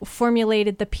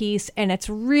 formulated the piece, and it's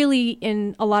really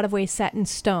in a lot of ways set in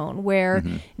stone, where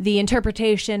the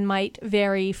interpretation might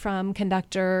vary from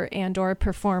conductor and or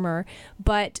performer.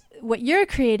 But what you're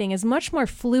creating is much more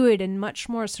fluid and much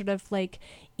more sort of like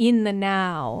in the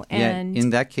now. And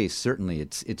in that case, certainly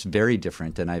it's very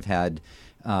different. And I've had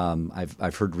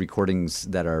I've heard recordings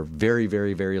that are very,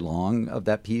 very, very long of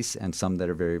that piece, and some that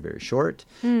are very, very short.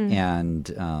 And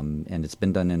it's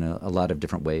been done in a lot of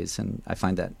different ways, and I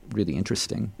find that really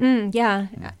interesting. Yeah,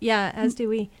 as do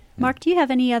we. Mark, do you have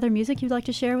any other music you'd like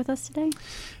to share with us today?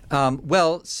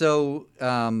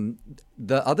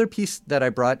 The other piece that I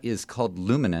brought is called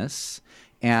Luminous,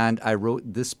 and I wrote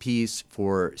this piece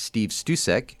for Steve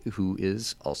Stusek, who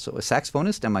is also a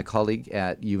saxophonist and my colleague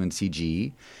at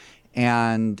UNCG.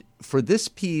 And for this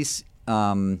piece,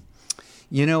 I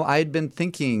had been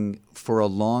thinking for a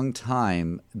long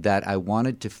time that I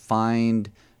wanted to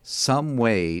find some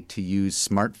way to use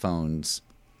smartphones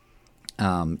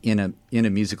in a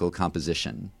musical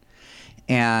composition.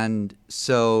 And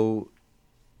so,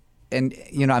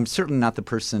 I'm certainly not the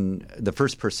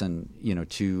first person,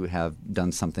 to have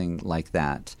done something like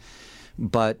that.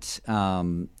 But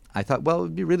I thought, well, it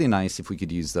would be really nice if we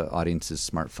could use the audience's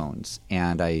smartphones.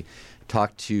 And I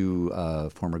talked to a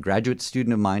former graduate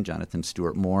student of mine, Jonathan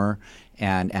Stewart Moore,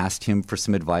 and asked him for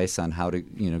some advice on how to,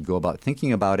 go about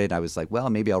thinking about it. I was like, well,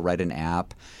 maybe I'll write an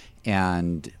app.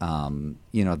 And,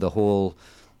 the whole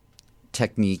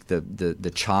technique,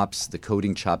 the chops, the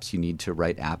coding chops you need to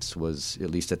write apps was,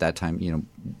 at least at that time,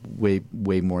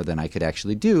 way more than I could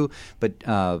actually do. But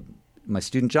my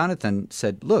student Jonathan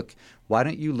said, look, why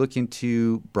don't you look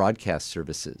into broadcast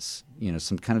services,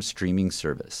 some kind of streaming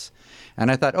service?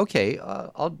 And I thought, okay,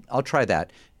 I'll try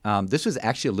that. This was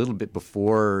actually a little bit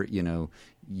before,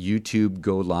 YouTube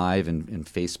Go Live and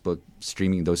Facebook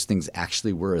streaming. Those things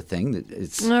actually were a thing.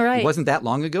 It wasn't that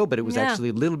long ago, but it was actually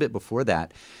a little bit before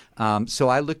that. So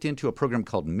I looked into a program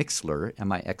called Mixlr,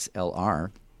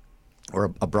 Mixlr,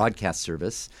 or a broadcast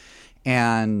service.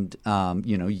 And,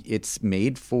 it's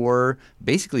made for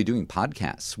basically doing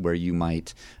podcasts where you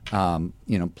might,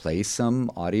 play some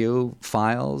audio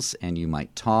files and you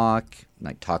might talk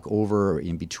over or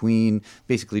in between,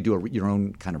 basically do your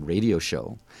own kind of radio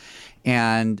show.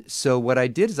 And so what I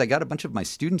did is I got a bunch of my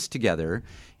students together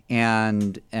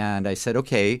and I said,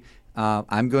 okay,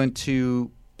 I'm going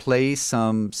to play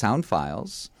some sound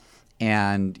files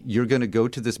and you're going to go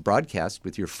to this broadcast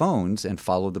with your phones and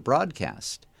follow the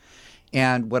broadcast.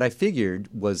 And what I figured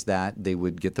was that they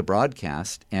would get the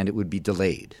broadcast and it would be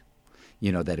delayed,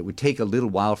 that it would take a little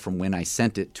while from when I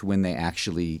sent it to when they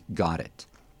actually got it,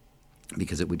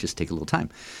 because it would just take a little time.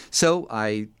 So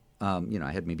I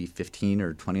had maybe 15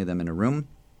 or 20 of them in a room.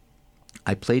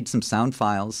 I played some sound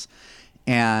files,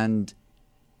 and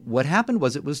what happened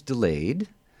was it was delayed,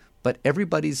 but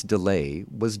everybody's delay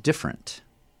was different.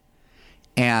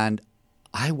 And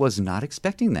I was not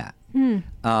expecting that.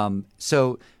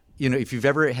 So if you've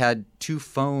ever had two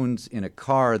phones in a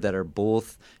car that are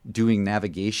both doing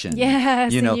navigation,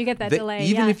 and you get that delay.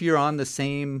 Even if you're on the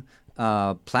same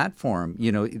platform,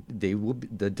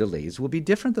 the delays will be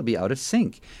different. They'll be out of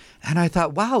sync. And I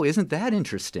thought, wow, isn't that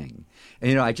interesting?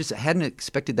 And, I just hadn't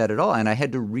expected that at all. And I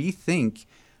had to rethink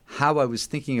how I was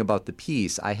thinking about the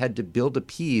piece. I had to build a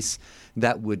piece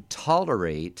that would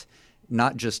tolerate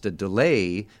not just a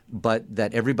delay, but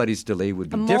that everybody's delay would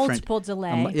be different. Multiple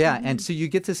delay. And so you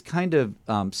get this kind of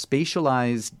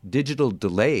spatialized digital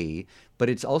delay, but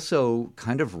it's also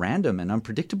kind of random and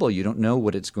unpredictable. You don't know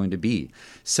what it's going to be.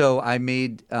 So I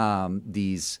made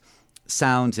these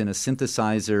sounds in a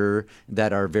synthesizer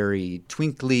that are very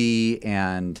twinkly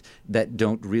and that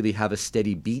don't really have a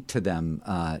steady beat to them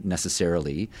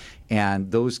necessarily.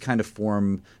 And those kind of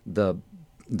form the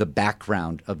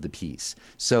background of the piece.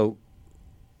 So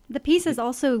the piece is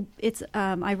also,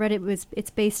 I read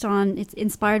it's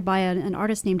inspired by an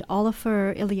artist named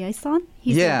Olafur Eliasson.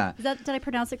 Did I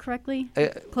pronounce it correctly?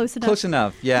 Close enough? Close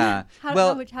enough, yeah.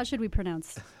 How should we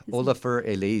pronounce Olafur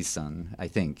Eliasson, I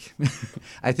think.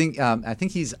 I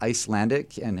think he's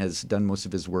Icelandic and has done most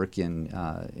of his work in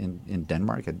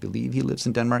Denmark. I believe he lives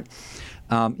in Denmark.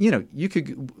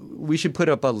 We should put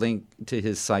up a link to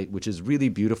his site, which is really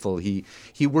beautiful. He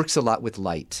works a lot with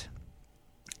light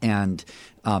and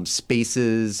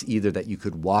spaces either that you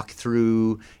could walk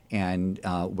through and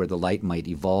where the light might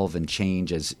evolve and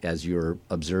change as you're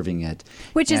observing it.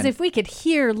 Which is if we could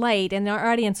hear light, and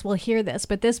our audience will hear this,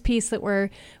 but this piece that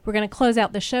we're going to close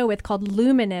out the show with called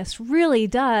Luminous really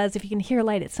does, if you can hear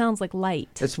light, it sounds like light.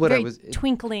 That's what Very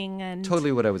twinkling and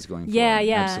totally what I was going for. Yeah.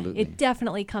 Absolutely. It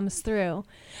definitely comes through.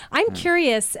 I'm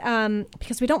curious,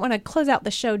 because we don't want to close out the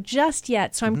show just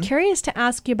yet, so I'm curious to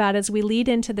ask you about, as we lead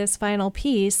into this final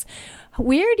piece,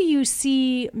 where do you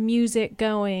see music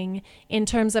going in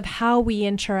terms of how we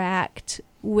interact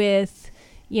with,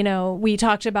 we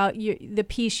talked about the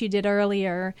piece you did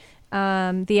earlier,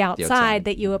 the outside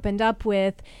that you opened up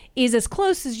with, is as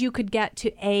close as you could get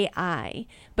to AI.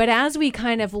 But as we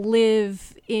kind of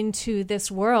live into this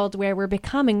world where we're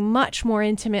becoming much more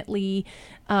intimately,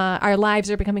 our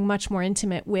lives are becoming much more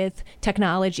intimate with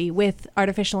technology, with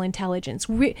artificial intelligence.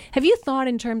 Have you thought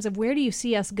in terms of where do you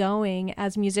see us going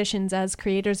as musicians, as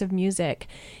creators of music,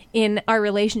 in our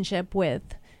relationship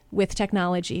with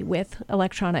technology, with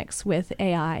electronics, with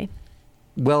AI?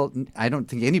 Well, I don't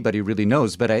think anybody really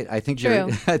knows, but I think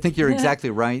you're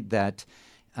exactly right that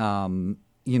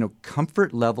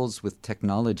comfort levels with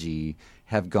technology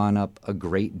have gone up a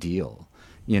great deal.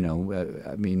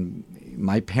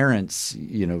 My parents,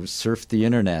 surfed the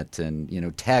internet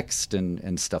and, text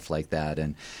and stuff like that.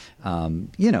 And,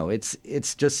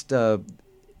 it's just,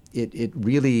 it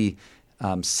really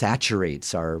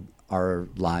saturates our our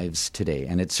lives today,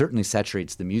 and it certainly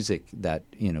saturates the music that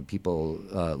people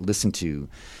listen to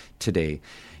today.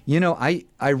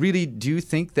 I really do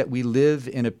think that we live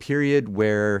in a period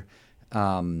where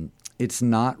it's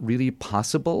not really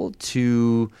possible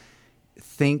to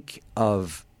think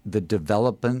of the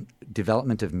development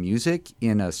of music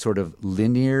in a sort of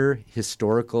linear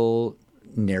historical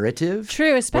narrative.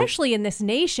 True, especially in this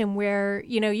nation where,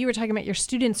 you were talking about your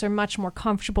students are much more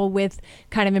comfortable with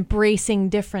kind of embracing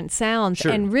different sounds.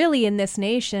 Sure. And really in this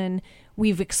nation,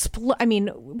 we've what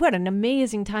an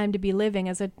amazing time to be living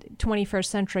as a 21st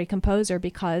century composer,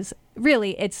 because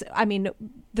really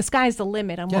the sky's the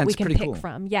limit on what we can pick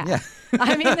from. Yeah.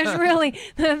 There's really,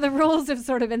 the rules have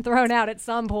sort of been thrown out at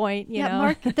some point, you know.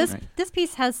 Mark, this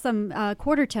piece has some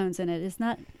quarter tones in it. Is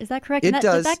that correct? It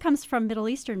does. That comes from Middle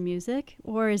Eastern music,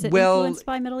 or is it influenced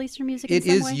by Middle Eastern music in some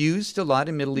way? It is used a lot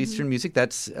in Middle Eastern music.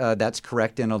 That's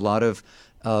correct. And a lot of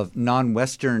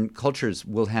non-Western cultures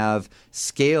will have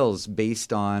scales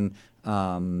based on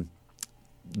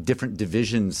different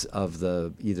divisions of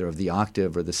either of the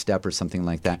octave or the step or something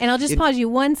like that. And I'll just pause you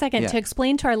 1 second to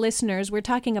explain to our listeners, we're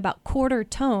talking about quarter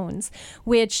tones,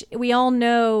 which we all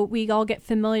know, we all get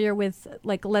familiar with,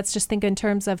 like, let's just think in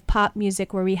terms of pop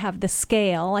music where we have the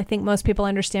scale. I think most people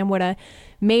understand what a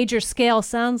major scale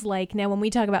sounds like. Now, when we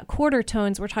talk about quarter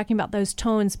tones, we're talking about those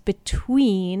tones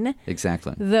between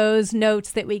those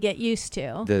notes that we get used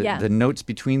to. The notes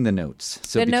between the notes.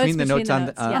 So between the notes on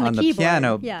the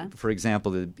piano, for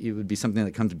example, it would be something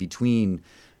that comes between,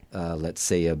 let's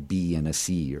say, a B and a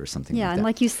C or something like that. Yeah, and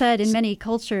like you said, in many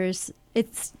cultures,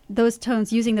 it's those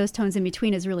tones, using those tones in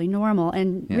between is really normal.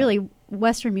 And really,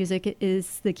 Western music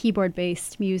is the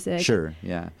keyboard-based music. Sure,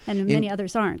 yeah. And many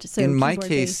others aren't. So in my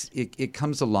case, it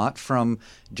comes a lot from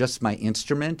just my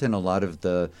instrument and a lot of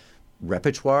the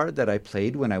repertoire that I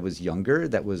played when I was younger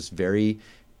that was very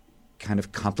kind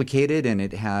of complicated, and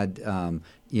it had a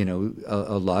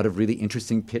lot of really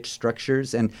interesting pitch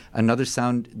structures. And another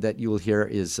sound that you will hear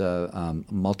is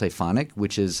multiphonic,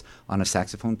 which is on a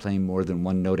saxophone playing more than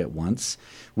one note at once,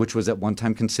 which was at one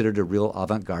time considered a real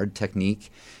avant-garde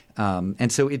technique.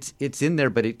 And so it's in there,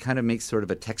 but it kind of makes sort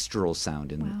of a textural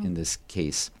sound in this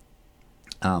case.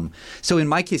 So in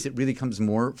my case, it really comes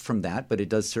more from that, but it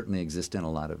does certainly exist in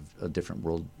a lot of different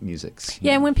world musics.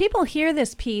 Yeah, and when people hear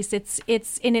this piece, it's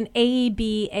in an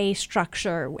A-B-A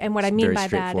structure. And what I mean by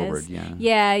that is,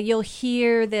 you'll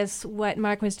hear this, what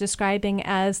Mark was describing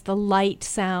as the light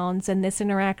sounds and this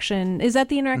interaction. Is that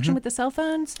the interaction with the cell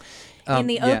phones? In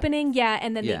the opening,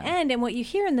 and then the end. And what you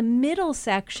hear in the middle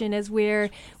section is where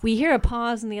we hear a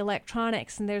pause in the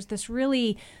electronics, and there's this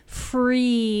really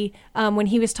free, when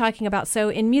he was talking about, so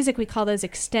in music we call those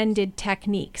extended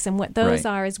techniques, and what those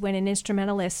are is when an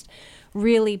instrumentalist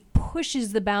really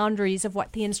pushes the boundaries of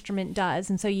what the instrument does.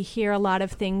 And so you hear a lot of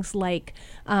things like,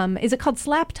 is it called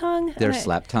slap tongue? They're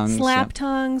slap tongues. Slap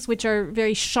tongues, which are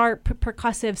very sharp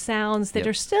percussive sounds that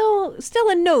are still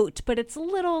a note, but it's a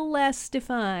little less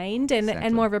defined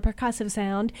and more of a percussive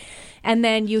sound. And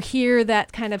then you hear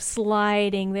that kind of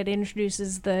sliding that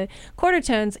introduces the quarter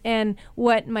tones. And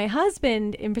what my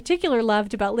husband in particular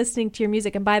loved about listening to your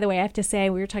music, and by the way, I have to say,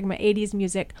 we were talking about 80s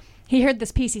music, he heard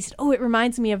this piece. He said, "Oh, it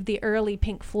reminds me of the early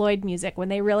Pink Floyd music when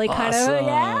they really kind of,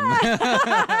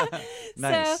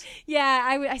 Nice. So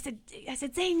I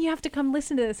said, Zane, you have to come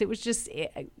listen to this. It was just,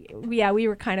 we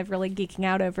were kind of really geeking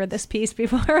out over this piece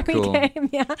before we came.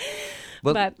 Yeah.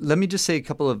 Well, let me just say a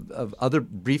couple of other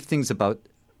brief things about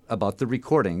the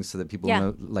recording so that people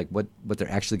know like what they're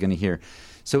actually going to hear.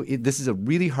 So this is a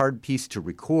really hard piece to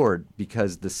record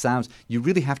because the sounds, you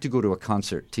really have to go to a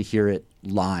concert to hear it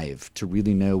live to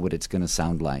really know what it's going to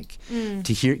sound like,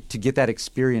 to get that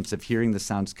experience of hearing the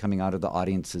sounds coming out of the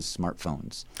audience's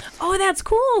smartphones. Oh, that's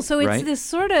cool. So it's this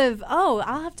sort of, I'll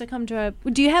have to come to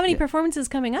do you have any performances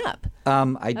coming up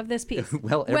of this piece?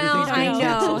 Well, everything's I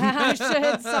know. I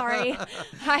should. Sorry.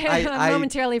 I'm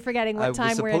momentarily forgetting what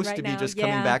time we're in right now. I was supposed to be just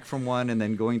coming back from one and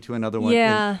then going to another one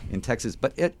in Texas,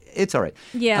 but it's all right.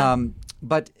 Yeah.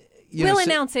 But we'll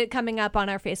announce it coming up on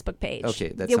our Facebook page.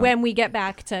 Okay, when we get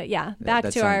back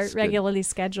to our regularly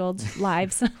scheduled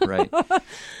lives. Right.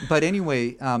 But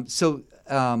anyway,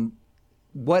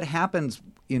 what happens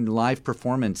in live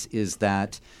performance is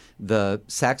that the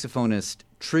saxophonist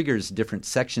triggers different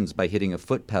sections by hitting a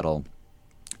foot pedal,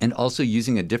 and also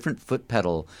using a different foot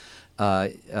pedal.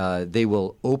 They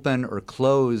will open or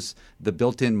close the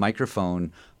built-in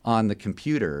microphone on the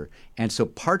computer, and so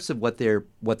parts of what they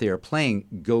are playing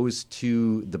goes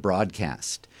to the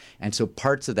broadcast, and so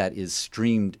parts of that is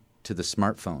streamed to the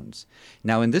smartphones.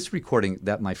 Now, in this recording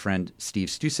that my friend Steve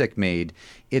Stusek made,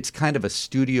 it's kind of a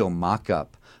studio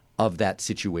mock-up of that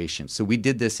situation. So we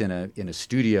did this in a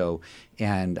studio,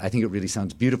 and I think it really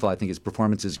sounds beautiful. I think his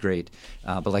performance is great.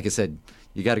 But like I said,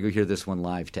 you got to go hear this one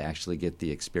live to actually get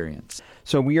the experience.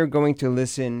 So we are going to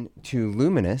listen to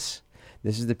Luminous.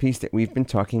 This is the piece that we've been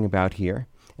talking about here,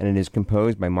 and it is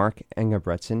composed by Mark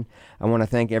Engebretson. I want to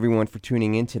thank everyone for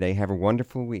tuning in today. Have a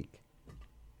wonderful week.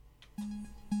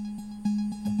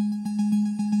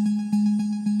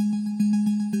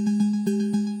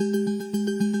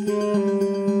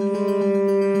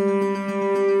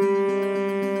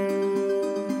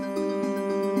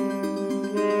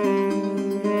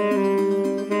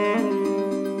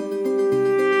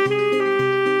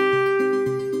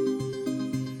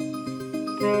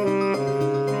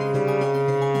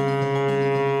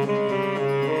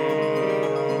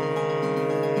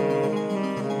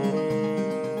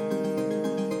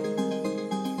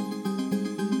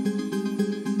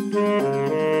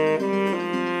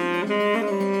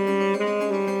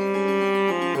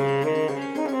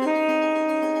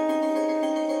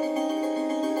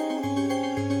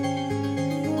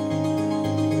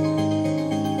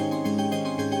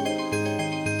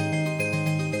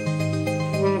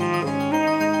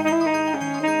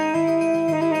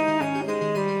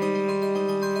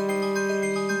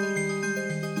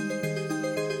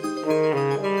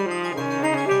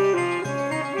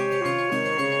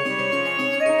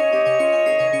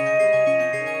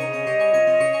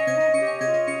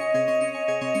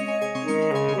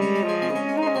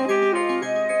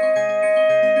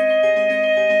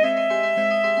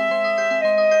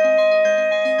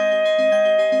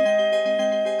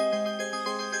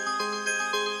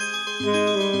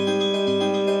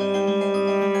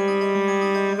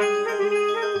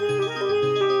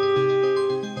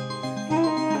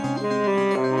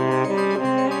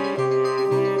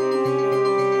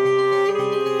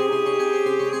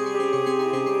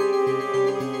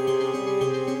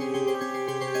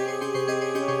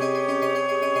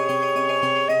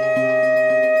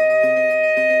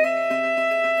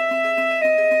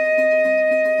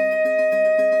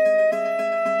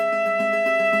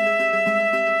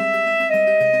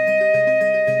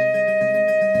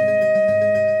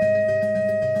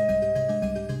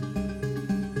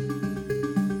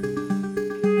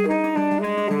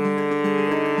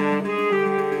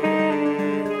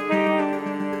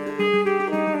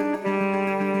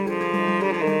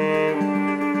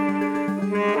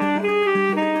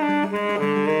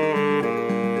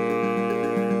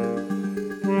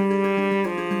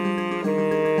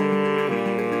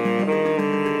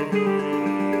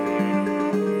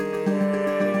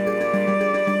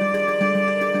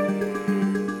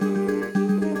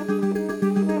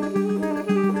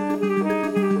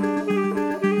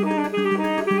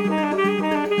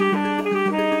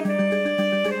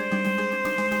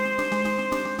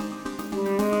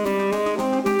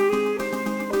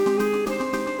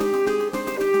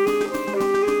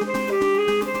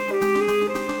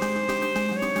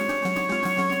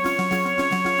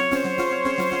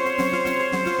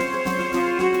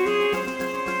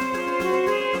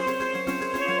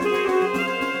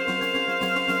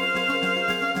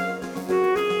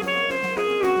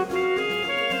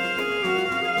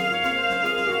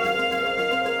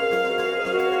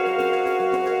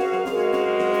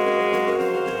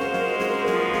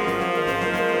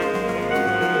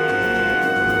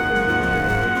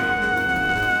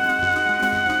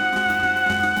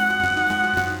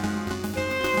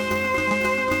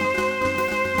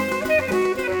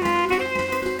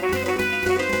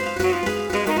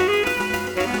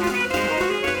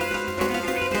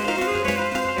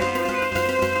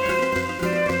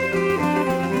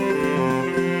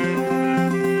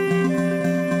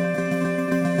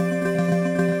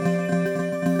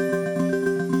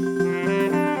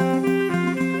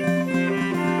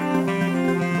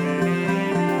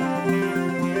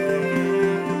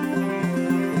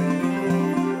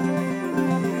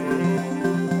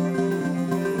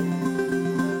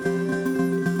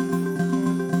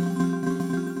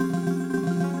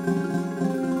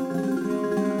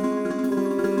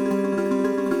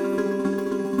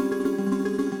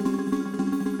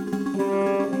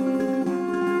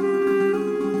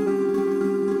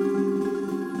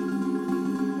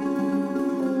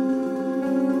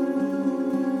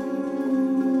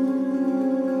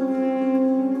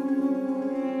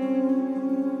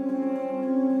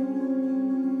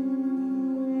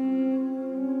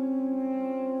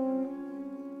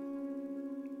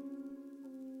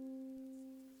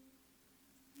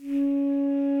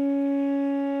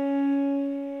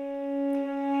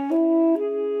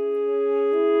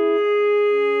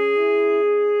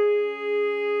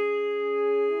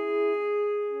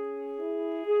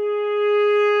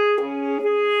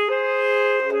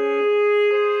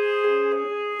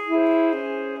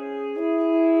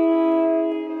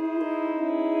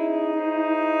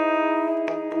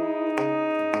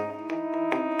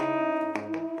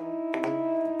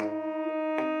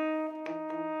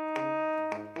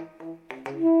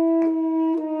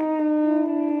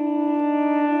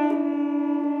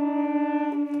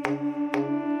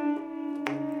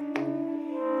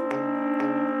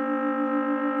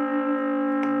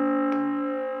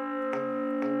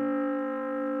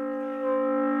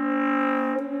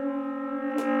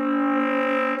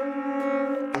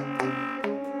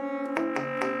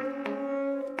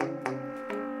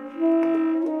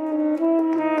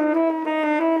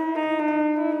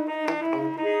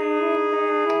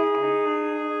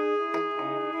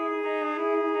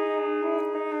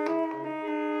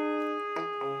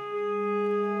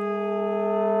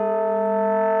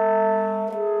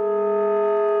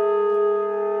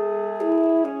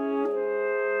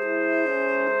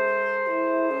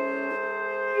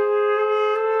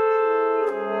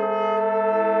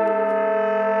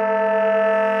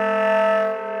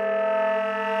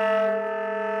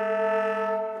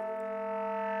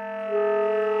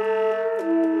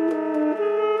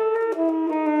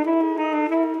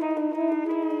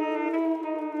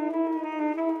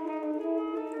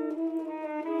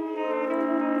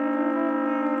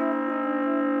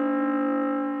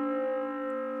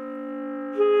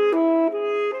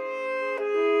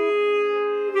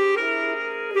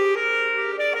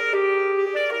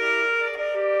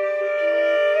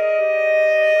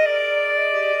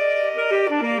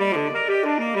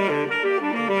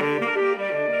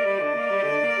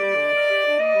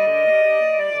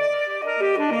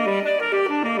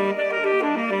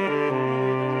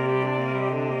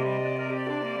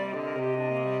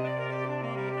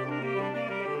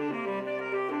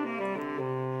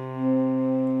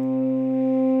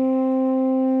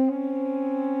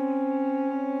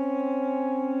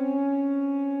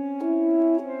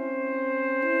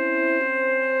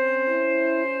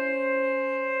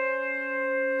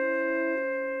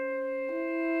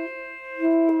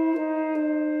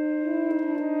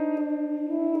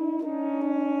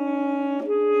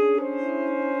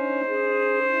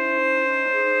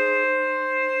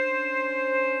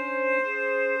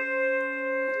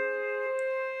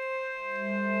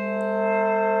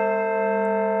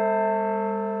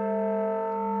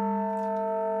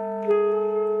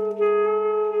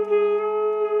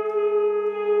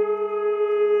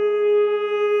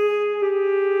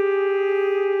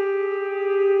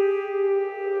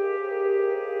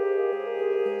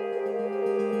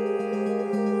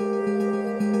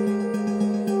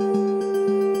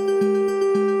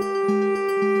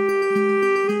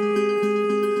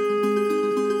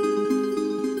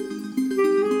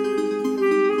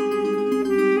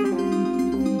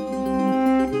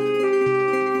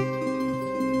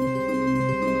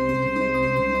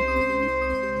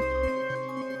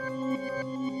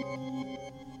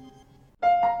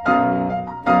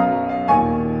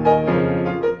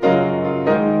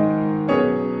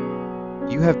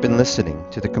 been listening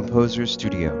to The Composer's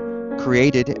Studio,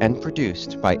 created and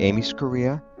produced by Amy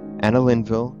Scaria, Anna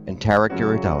Linville, and Tara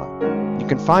Giradella. You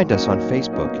can find us on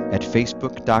Facebook at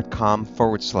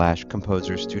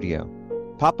facebook.com/Composer Studio.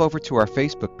 Pop over to our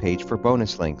Facebook page for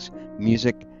bonus links,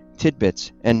 music,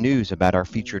 tidbits, and news about our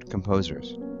featured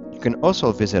composers. You can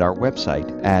also visit our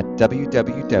website at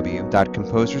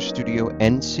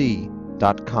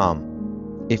www.composerstudio.nc.com.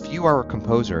 If you are a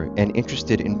composer and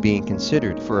interested in being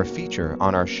considered for a feature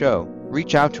on our show,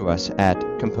 reach out to us at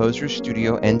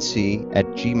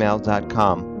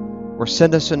composerstudio.nc@gmail.com or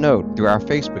send us a note through our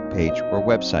Facebook page or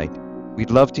website.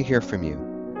 We'd love to hear from you.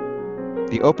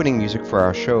 The opening music for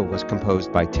our show was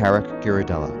composed by Tara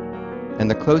Giradella,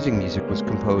 and the closing music was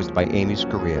composed by Amy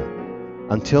Scaria.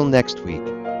 Until next week,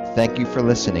 thank you for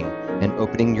listening and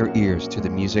opening your ears to the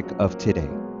music of today.